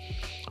south,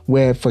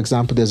 where, for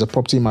example, there's a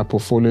property in my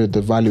portfolio,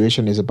 the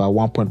valuation is about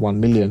 1.1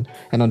 million,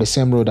 and on the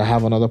same road I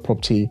have another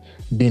property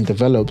being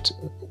developed,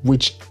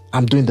 which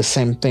I'm doing the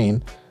same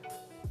thing.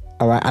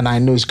 All right, and I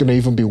know it's going to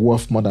even be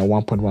worth more than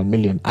 1.1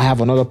 million. I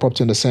have another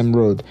property on the same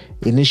road.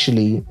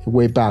 Initially,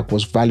 way back,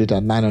 was valued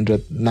at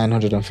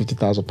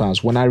 950,000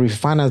 pounds. When I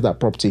refinance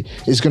that property,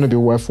 it's going to be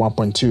worth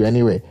 1.2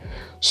 anyway.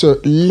 So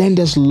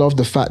lenders love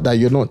the fact that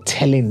you're not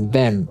telling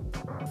them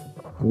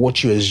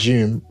what you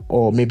assume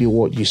or maybe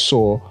what you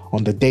saw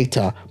on the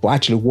data, but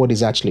actually what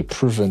is actually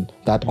proven,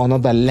 that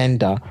another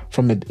lender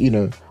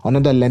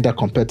another lender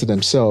compared to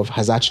themselves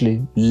has actually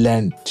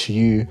lent to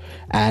you.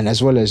 And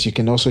as well as you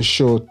can also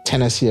show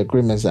tenancy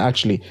agreements that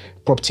actually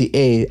property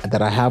A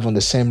that I have on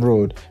the same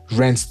road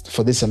rents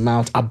for this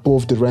amount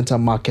above the rental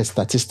market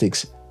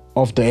statistics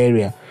of the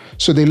area.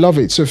 So they love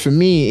it. So for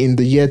me, in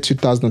the year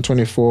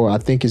 2024, I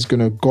think it's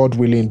going to, God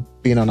willing,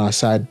 being on our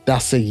side,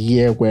 that's a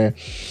year where,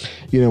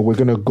 we're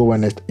going to go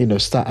and,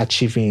 start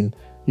achieving,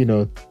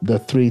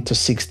 the 3 to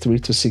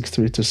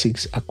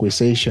 6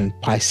 acquisition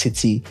per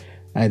city.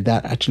 And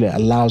that actually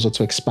allows us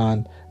to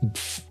expand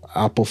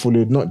our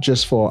portfolio, not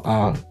just for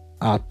our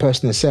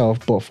personal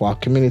self, but for our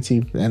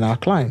community and our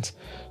clients.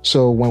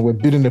 So when we're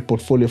building a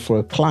portfolio for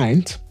a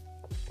client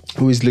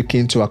who is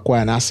looking to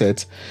acquire an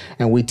asset,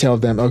 and we tell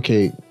them,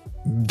 okay,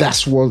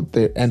 that's what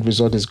the end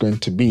result is going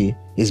to be,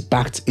 is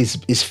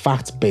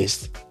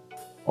fact-based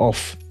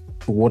of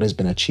what has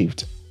been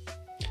achieved.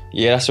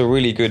 Yeah, that's a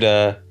really good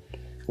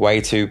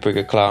way to bring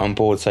a client on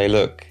board. Say,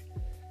 look,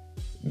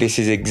 this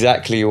is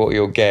exactly what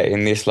you'll get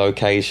in this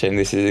location,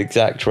 this is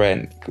exact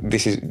rent,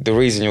 this is the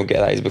reason you'll get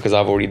that is because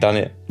I've already done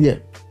it. Yeah.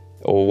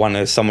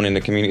 Or someone in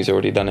the community has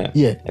already done it.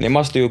 Yeah. And it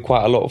must do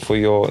quite a lot for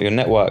your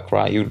network,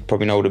 right? You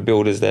probably know the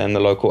builders there and the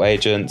local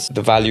agents,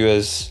 the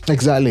valuers.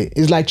 Exactly.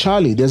 It's like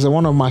Charlie. There's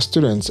one of my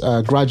students,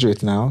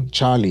 graduate now,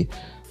 Charlie.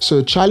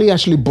 So Charlie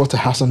actually bought a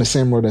house on the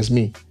same road as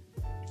me.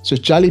 So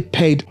Charlie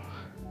paid,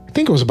 I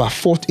think it was about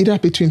either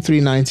between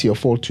 390 or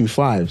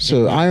 425.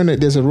 So I own it.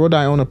 There's a road,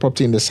 I own a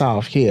property in the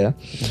south here,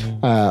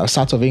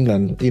 south of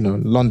England,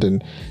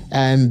 London.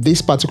 And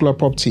this particular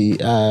property,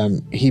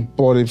 he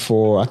bought it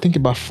for, I think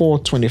about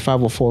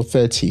 425 or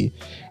 430.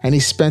 And he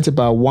spent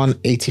about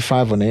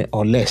 185 on it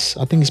or less.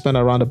 I think he spent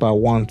around about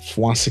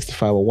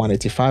 165 or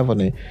 185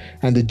 on it.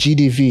 And the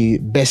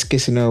GDV, best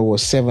case scenario,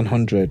 was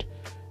 700.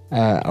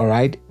 All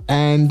right.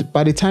 And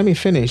by the time he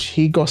finished,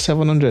 he got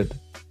 700.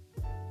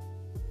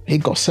 He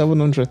got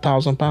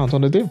 £700,000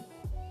 on the deal.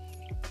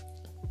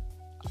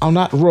 On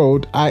that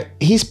road,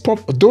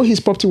 though his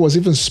property was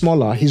even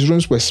smaller, his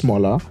rooms were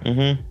smaller,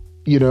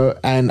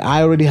 and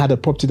I already had a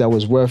property that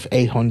was worth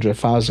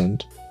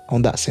 800,000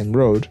 on that same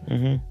road.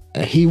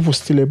 He was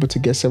still able to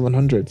get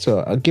 700.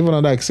 So I'll give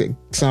another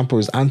example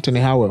is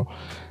Anthony Howell.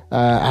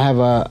 I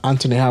have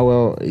Anthony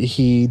Howell.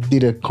 He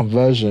did a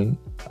conversion.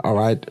 All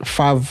right,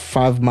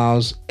 5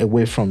 miles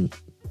away from,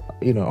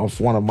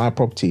 of one of my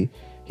property.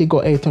 He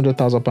got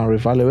 £800,000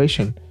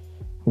 revaluation.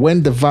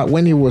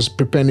 When he was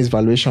preparing his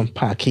valuation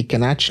pack,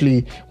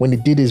 when he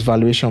did his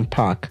valuation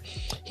pack,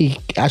 he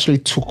actually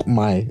took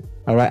my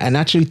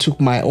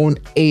own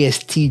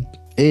ASTs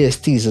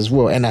as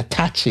well and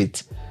attached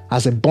it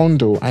as a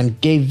bundle and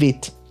gave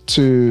it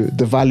to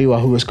the valuer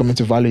who was coming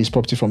to value his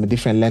property from a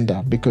different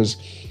lender, because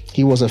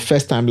he was a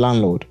first-time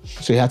landlord,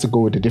 so he had to go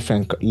with a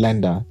different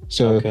lender.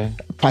 So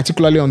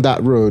particularly on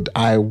that road,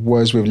 I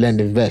was with Lend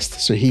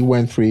Invest. So he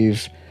went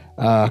with,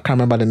 I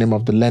can't remember the name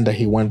of the lender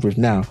he went with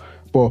now,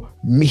 but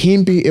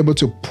him being able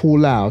to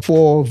pull out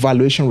 4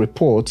 valuation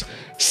reports,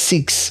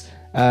 6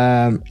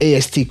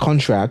 AST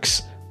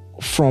contracts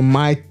from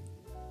my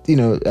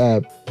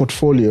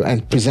portfolio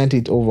and present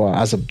it over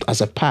as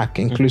a pack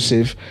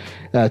inclusive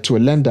to a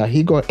lender,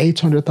 he got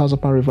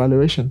 £800,000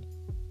 revaluation.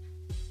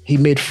 He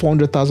made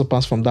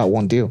 £400,000 from that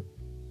one deal.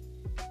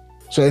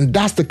 So, and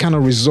that's the kind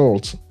of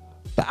result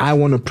that I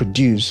want to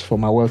produce for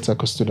my Wealth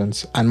Circle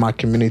students and my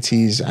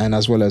communities, and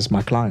as well as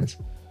my clients.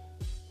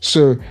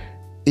 So,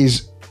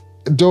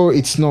 though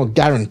it's not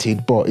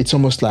guaranteed, but it's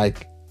almost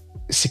like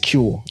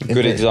secure.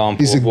 Good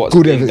example of what's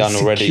been done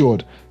already.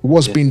 Secured.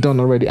 What's been done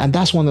already. And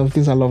that's one of the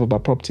things I love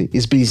about property.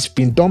 It's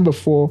been done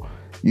before.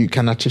 You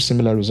can achieve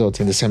similar results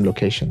in the same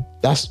location.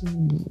 That's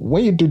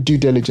when you do due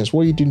diligence.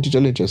 What are you doing due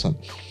diligence on?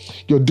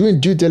 You're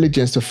doing due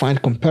diligence to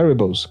find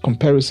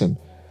comparison.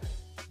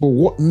 But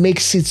what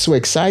makes it so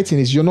exciting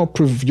is you're not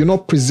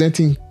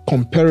presenting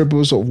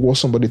comparables of what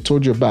somebody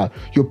told you about.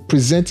 You're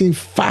presenting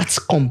facts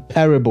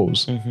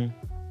comparables.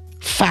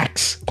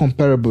 Facts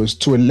comparables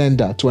to a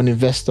lender, to an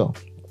investor.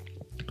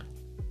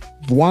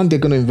 One, they're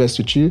going to invest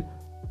with you.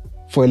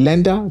 For a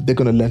lender, they're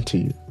going to lend to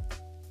you.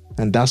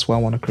 And that's what I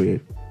want to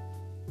create.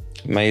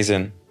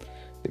 Amazing.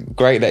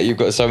 Great that you've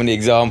got so many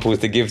examples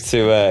to give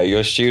to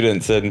your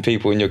students and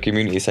people in your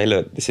community. Say,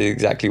 look, this is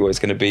exactly what it's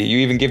going to be. You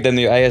even give them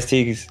your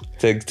ASTs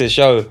to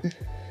show.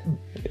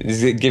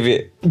 Give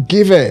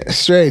it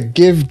straight.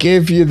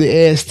 Give you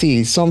the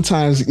AST.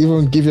 Sometimes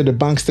even give you the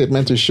bank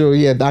statement to show,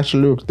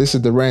 actually, look, this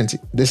is the rent.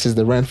 This is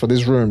the rent for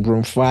this room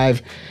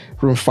 5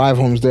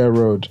 Homesdale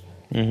Road.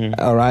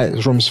 All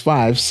right, rooms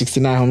 5,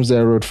 69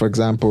 Homesdale Road, for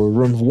example.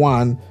 Room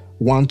 1,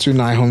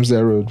 129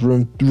 Homesdale Road.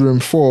 Room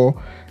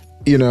 4,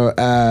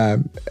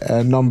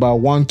 number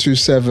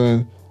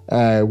 127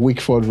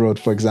 Wickford Road,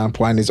 for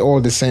example, and it's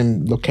all the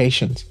same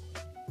locations.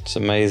 It's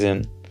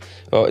amazing.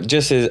 Well,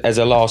 just as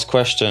a last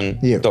question,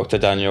 Dr.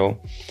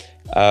 Daniel,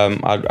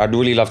 I'd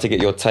really love to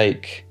get your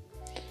take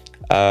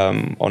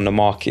on the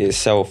market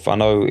itself. I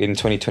know in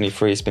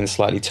 2023 it's been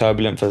slightly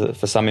turbulent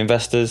for some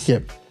investors.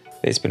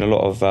 There's been a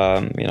lot of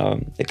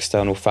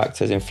external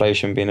factors,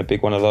 inflation being a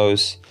big one of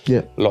those.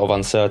 A lot of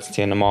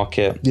uncertainty in the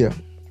market.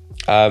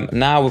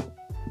 Now,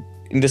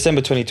 in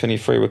December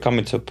 2023, we're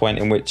coming to a point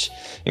in which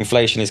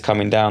inflation is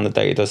coming down. The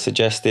data does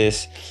suggest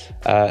this.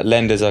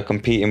 Lenders are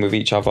competing with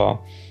each other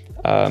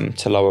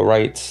to lower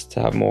rates,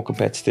 to have more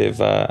competitive,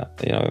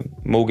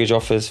 mortgage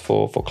offers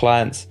for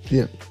clients.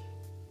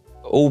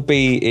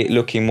 Albeit it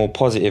looking more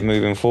positive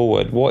moving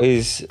forward. What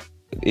is,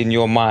 in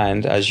your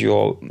mind, as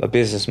you're a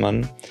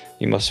businessman,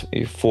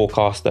 you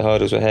forecast the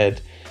hurdles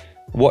ahead.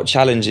 What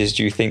challenges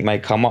do you think may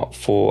come up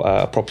for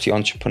a property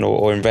entrepreneur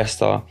or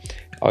investor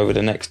over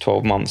the next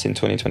 12 months in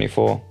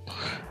 2024?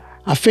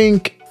 I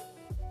think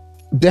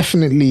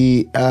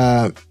definitely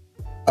a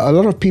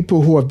lot of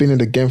people who have been in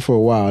the game for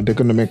a while, they're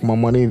going to make more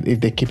money if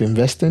they keep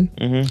investing.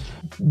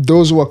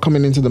 Those who are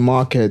coming into the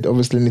market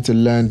obviously need to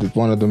learn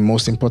one of the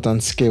most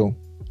important skill.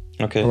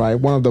 Right?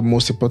 One of the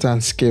most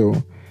important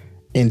skill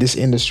in this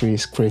industry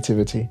is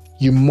creativity.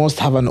 You must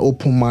have an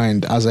open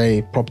mind as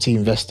a property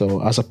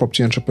investor, as a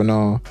property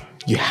entrepreneur,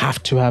 You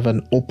have to have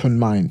an open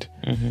mind.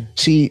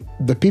 See,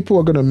 the people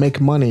who are going to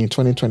make money in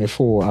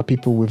 2024 are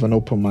people with an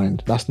open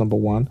mind. That's number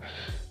one.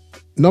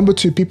 Number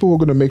two, people who are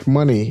going to make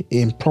money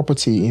in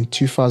property in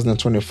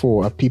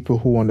 2024 are people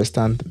who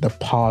understand the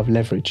power of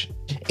leverage.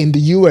 In the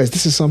US,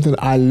 this is something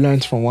I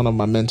learned from one of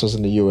my mentors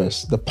in the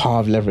US, the power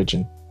of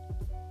leveraging.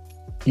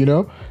 You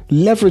know,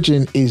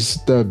 leveraging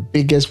is the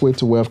biggest way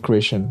to wealth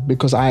creation,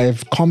 because I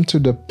have come to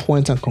the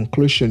point and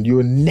conclusion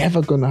you're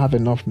never going to have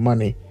enough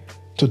money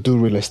to do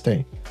real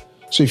estate.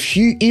 So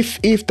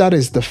if that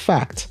is the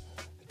fact,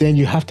 then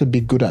you have to be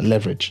good at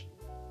leverage.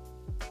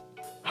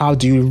 How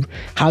do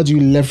you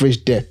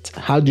leverage debt?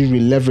 How do you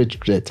re-leverage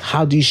debt?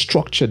 How do you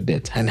structure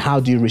debt? And how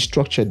do you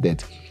restructure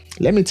debt?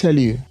 Let me tell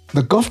you,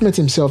 the government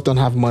himself don't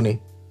have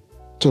money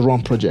to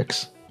run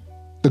projects.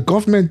 The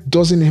government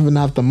doesn't even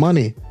have the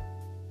money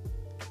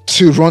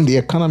to run the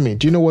economy.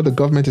 Do you know what the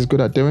government is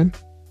good at doing?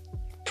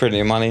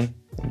 Printing money,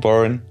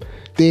 borrowing.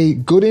 They're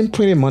good in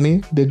printing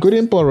money. They're good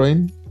in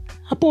borrowing.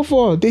 Above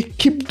all, they're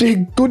good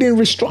in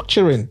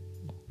restructuring,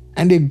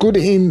 and they're good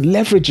in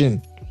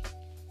leveraging.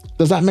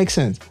 Does that make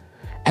sense?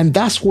 And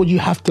that's what you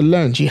have to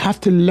learn. You have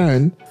to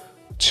learn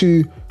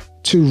to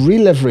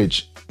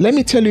re-leverage. Let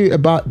me tell you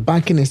about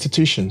banking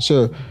institutions.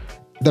 So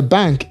the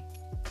bank,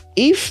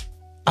 if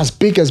as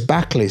big as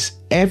Barclays,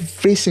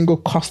 every single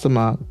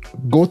customer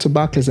go to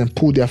Barclays and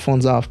pull their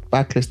funds out of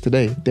Barclays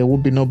today, there will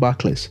be no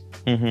Barclays.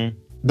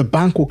 The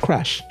bank will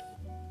crash.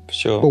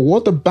 Sure. But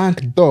what the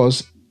bank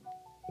does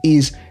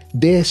is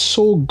they're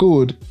so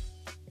good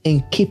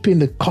in keeping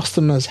the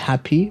customers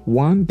happy.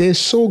 One, they're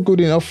so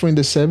good in offering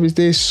the service.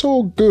 They're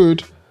so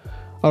good,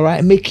 all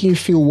right, making you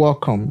feel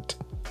welcomed.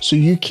 So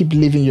you keep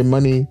leaving your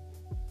money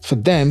for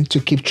them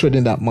to keep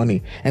trading that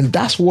money. And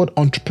that's what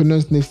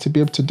entrepreneurs need to be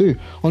able to do.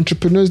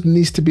 Entrepreneurs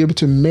need to be able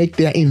to make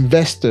their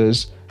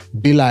investors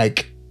be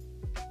like,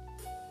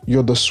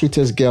 you're the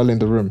sweetest girl in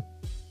the room.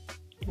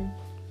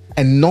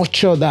 And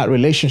nurture that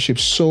relationship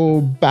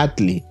so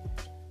badly.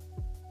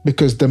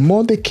 Because the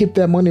more they keep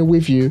their money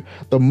with you,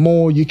 the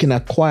more you can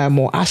acquire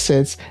more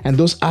assets, and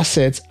those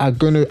assets are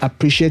going to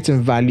appreciate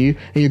in value,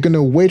 and you're going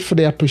to wait for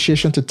the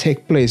appreciation to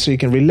take place so you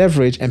can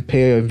re-leverage and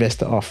pay your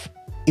investor off.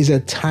 It's a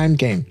time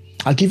game.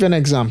 I'll give you an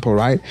example,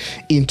 right?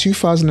 In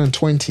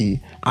 2020,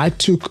 I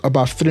took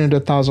about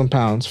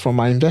 £300,000 from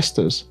my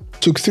investors.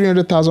 Took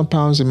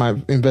 £300,000 in my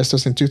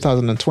investors in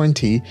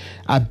 2020.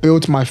 I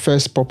built my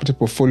first property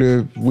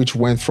portfolio, which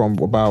went from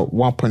about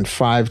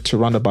 1.5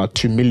 to around about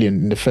 2 million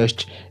in the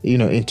first,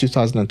 in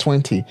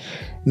 2020.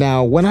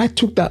 Now, when I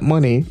took that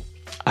money,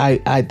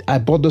 I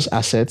bought those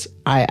assets,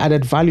 I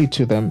added value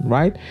to them,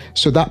 right?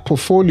 So that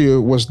portfolio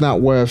was now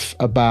worth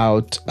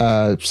about,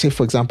 say,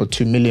 for example,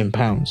 £2 million.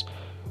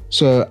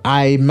 So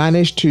I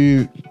managed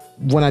to,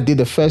 when I did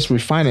the first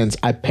refinance,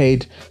 I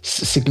paid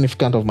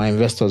significant of my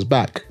investors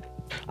back.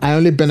 I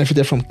only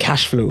benefited from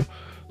cash flow.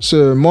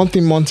 So month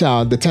in, month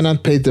out, the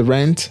tenant paid the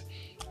rent,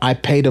 I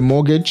pay the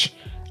mortgage,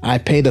 I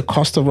pay the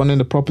cost of running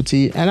the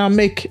property, and I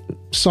make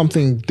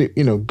something,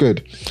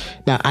 good.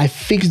 Now, I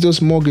fixed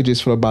those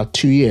mortgages for about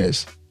 2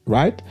 years,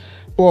 right?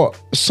 But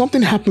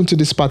something happened to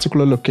this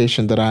particular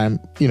location that I'm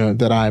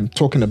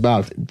talking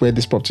about, where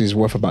this property is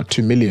worth about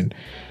 2 million.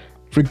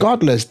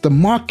 Regardless, the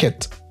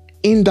market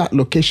in that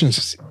location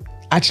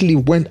actually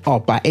went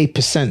up by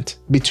 8%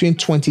 between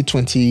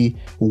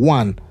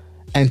 2021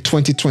 and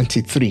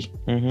 2023.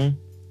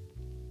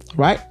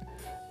 Right?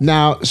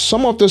 Now,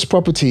 some of those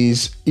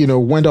properties,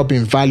 went up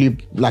in value.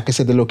 Like I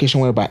said, the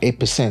location went up by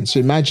 8%. So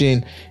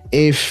imagine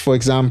if, for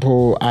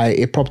example,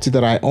 a property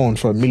that I own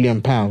for £1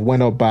 million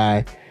went up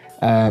by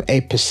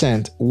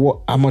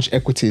 8%. How much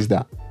equity is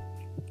that?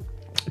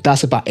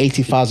 That's about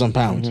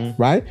 £80,000,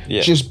 right?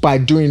 Yeah. Just by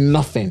doing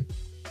nothing.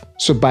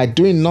 So by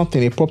doing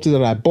nothing, a property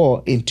that I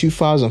bought in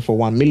 2000 for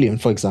 1 million,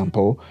 for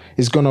example,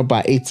 is gone up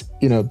by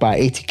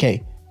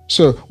 80K.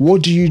 So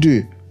what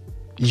do?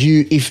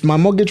 If my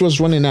mortgage was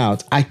running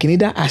out, I can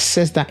either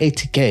access that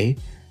 80K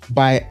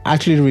by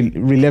actually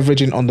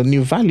re-leveraging on the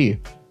new value.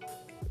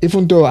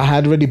 Even though I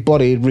had already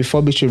bought it,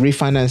 refurbished it,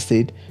 refinanced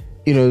it,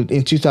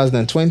 in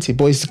 2020,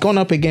 but it's gone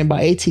up again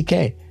by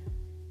 80K.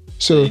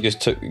 So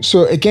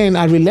again,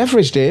 I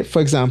re-leveraged it,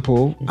 for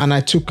example, and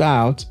I took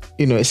out,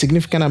 a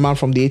significant amount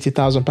from the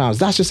 £80,000.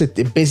 That's just a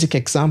basic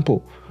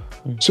example.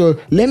 So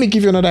let me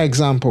give you another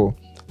example.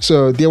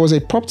 So there was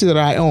a property that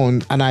I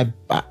owned, and I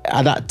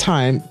at that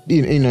time,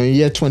 in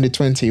year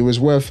 2020, it was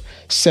worth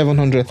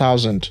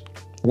 700,000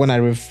 when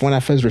I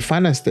first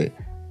refinanced it.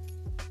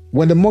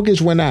 When the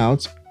mortgage went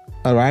out,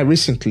 all right,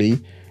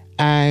 recently,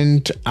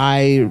 and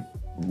I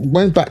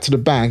went back to the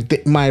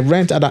bank, my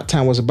rent at that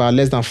time was about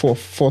less than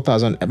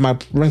 4,000. My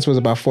rent was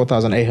about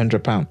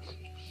 £4,800.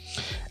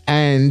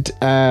 And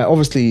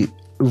obviously,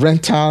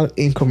 rental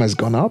income has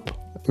gone up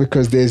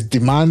because there's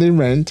demand in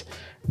rent.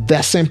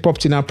 That same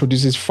property now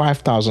produces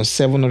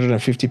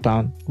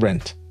 £5,750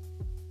 rent.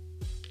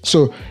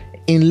 So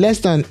in less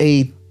than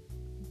less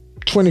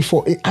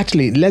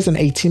than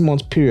 18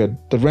 months period,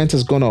 the rent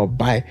has gone up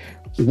by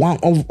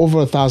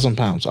over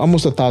 £1,000,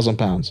 almost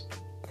 £1,000,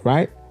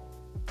 right?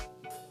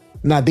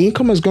 Now the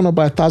income has gone up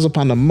by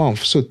 £1,000 a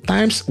month. So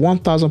times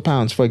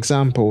 £1,000, for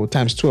example,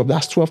 times 12,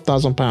 that's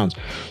 £12,000.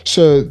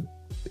 So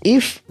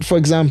if, for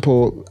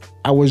example,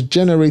 I was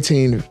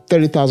generating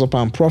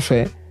 £30,000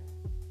 profit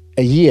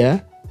a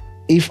year,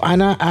 if I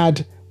now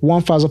add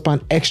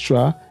 £1,000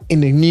 extra in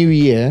the new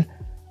year,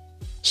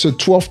 so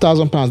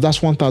 £12,000, that's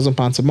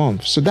 £1,000 a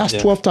month. So that's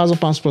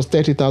 £12,000 plus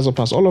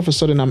 £30,000. All of a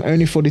sudden, I'm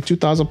earning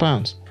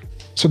 £42,000.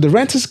 So the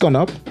rent has gone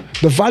up.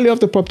 The value of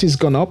the property has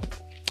gone up.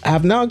 I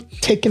have now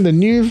taken the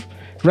new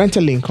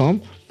rental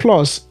income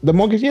plus the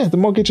mortgage. Yeah, the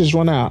mortgage is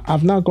run out.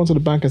 I've now gone to the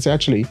bank and said,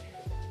 actually,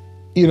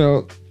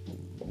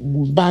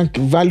 bank,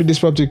 value this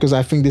property because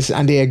I think this,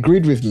 and they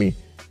agreed with me.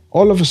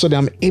 All of a sudden,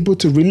 I'm able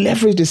to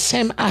re-leverage the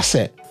same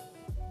asset,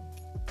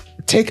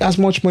 take as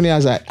much money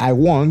as I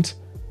want.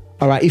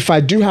 All right. If I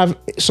do have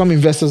some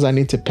investors I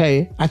need to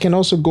pay, I can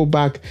also go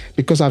back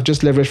because I've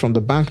just leveraged from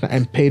the bank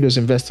and pay those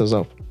investors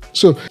up.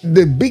 So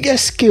the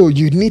biggest skill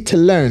you need to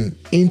learn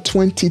in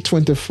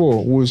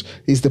 2024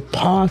 is the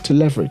power to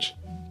leverage,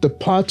 the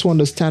power to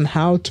understand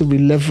how to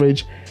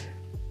re-leverage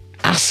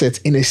assets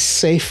in a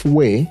safe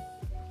way,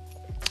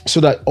 so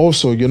that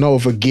also you're not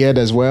overgeared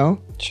as well.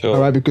 Sure.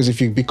 All right, because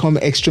if you become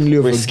extremely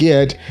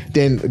overgeared,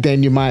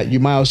 then you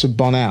might also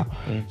burn out.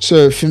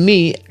 So for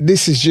me,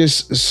 this is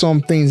just some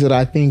things that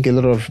I think a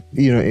lot of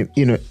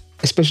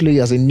especially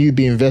as a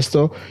newbie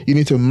investor, you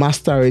need to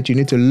master it, you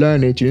need to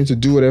learn it, you need to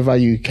do whatever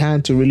you can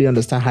to really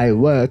understand how it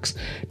works,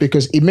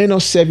 because it may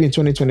not serve you in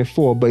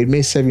 2024, but it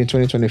may serve you in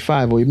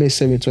 2025, or it may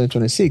serve you in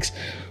 2026.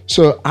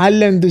 So I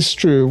learned this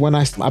through when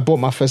I bought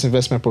my first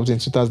investment property in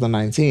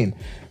 2019.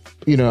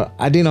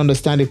 I didn't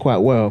understand it quite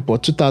well,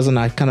 but 2000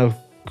 I kind of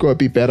got a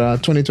bit better.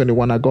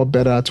 2021 I got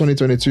better.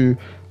 2022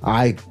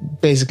 I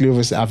basically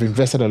I've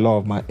invested a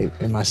lot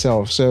in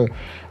myself. So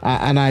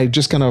and I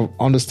just kind of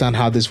understand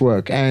how this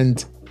works.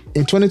 And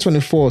in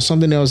 2024,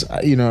 something else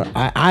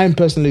I'm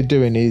personally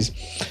doing is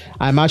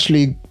I'm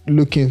actually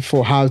looking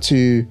for how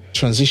to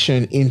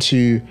transition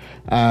into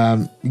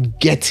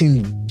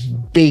getting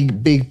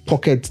big deep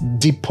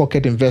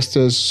pocket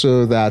investors,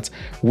 so that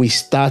we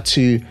start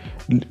to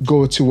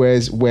go to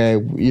where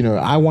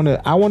I want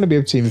to be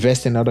able to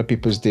invest in other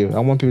people's deal. I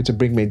want people to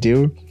bring me a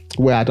deal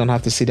where I don't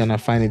have to sit down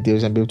and find the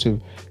deals and be able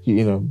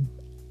to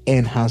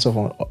earn hands off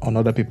on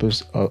other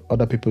people's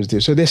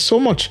deals. So there's so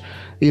much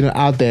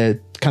out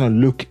there. Kind of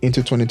look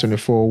into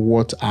 2024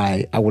 what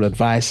I would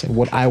advise and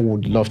what I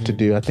would love to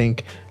do. I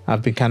think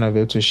I've been kind of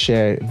able to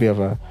share a bit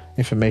of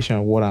information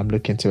on what I'm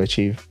looking to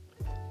achieve.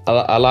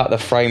 I like the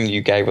frame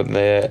you gave on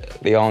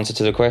the answer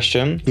to the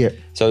question. Yeah.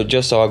 So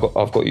just so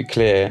I've got you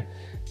clear,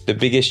 the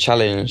biggest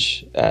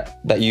challenge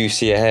that you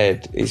see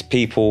ahead is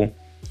people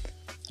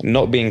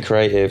not being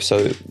creative.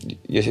 So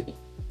you're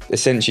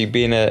essentially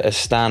being a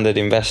standard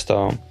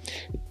investor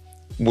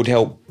would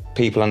help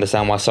people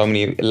understand why so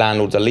many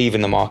landlords are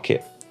leaving the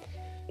market,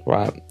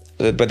 right?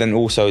 But then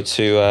also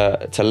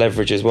to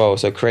leverage as well.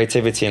 So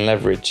creativity and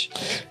leverage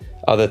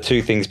are the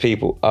two things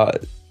people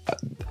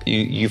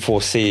you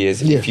foresee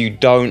is if you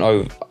don't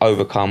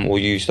overcome or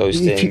use those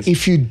things,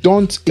 if you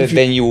don't,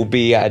 then you will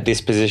be at a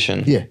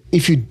disposition. Yeah.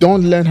 If you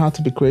don't learn how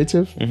to be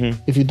creative,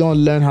 if you don't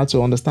learn how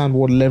to understand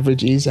what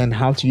leverage is and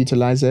how to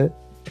utilize it,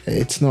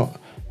 it's not.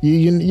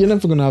 You're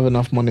never going to have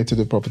enough money to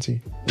do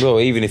property.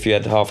 Well, even if you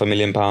had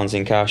 £500,000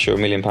 in cash or £1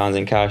 million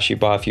in cash, you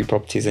buy a few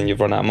properties and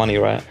you've run out of money,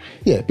 right?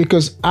 Yeah,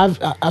 because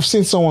I've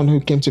seen someone who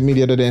came to me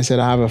the other day and said,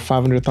 I have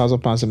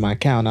 £500,000 in my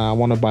account and I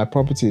want to buy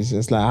properties.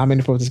 It's like, how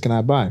many properties can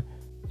I buy?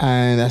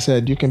 And I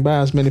said, you can buy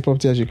as many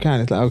properties as you can.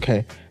 It's like,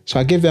 okay.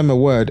 So I gave them a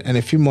word, and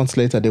a few months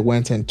later, they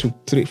went and took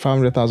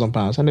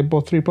 £500,000 and they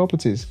bought 3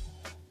 properties.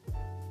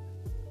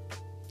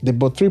 They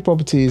bought 3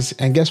 properties,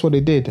 and guess what they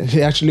did?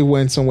 They actually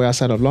went somewhere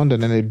outside of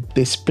London and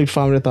they split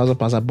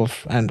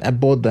 £500,000 and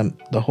bought them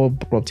the whole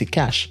property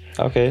cash.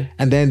 Okay.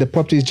 And then the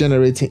properties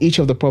generating, each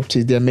of the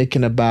properties, they're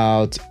making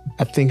about,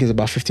 I think it's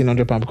about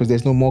 £1,500 because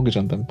there's no mortgage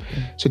on them.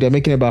 So they're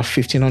making about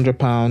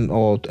 £1,500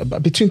 or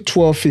between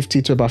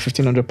 £1,250 to about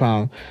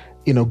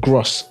 £1,500,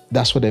 gross.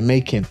 That's what they're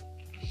making.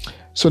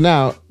 So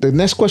now the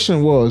next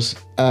question was,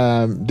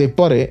 they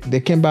bought it. They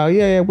came back,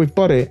 we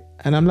bought it.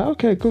 And I'm like,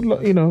 okay, good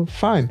luck,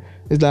 fine.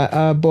 It's like,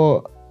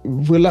 but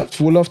we'd like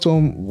to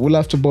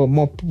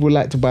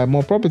buy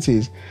more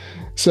properties.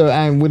 So,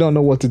 and we don't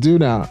know what to do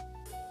now.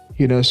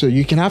 So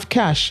you can have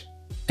cash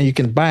and you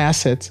can buy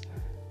assets,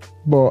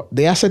 but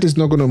the asset is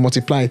not going to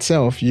multiply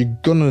itself. You're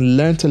going to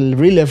learn to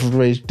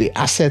re-leverage the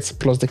assets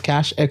plus the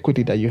cash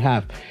equity that you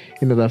have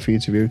in order for you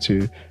to be able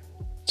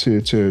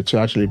to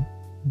actually,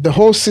 the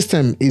whole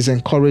system is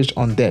encouraged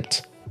on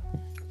debt.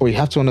 But you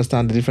have to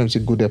understand the difference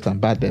between good debt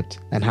and bad debt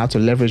and how to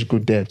leverage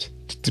good debt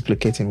to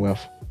duplicating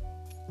wealth.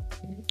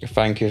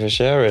 Thank you for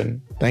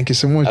sharing. Thank you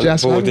so much. I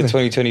look forward to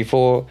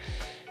 2024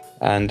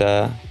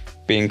 and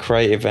being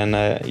creative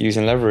and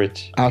using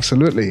leverage.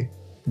 Absolutely.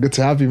 Good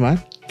to have you,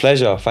 man.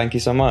 Pleasure. Thank you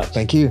so much.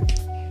 Thank you.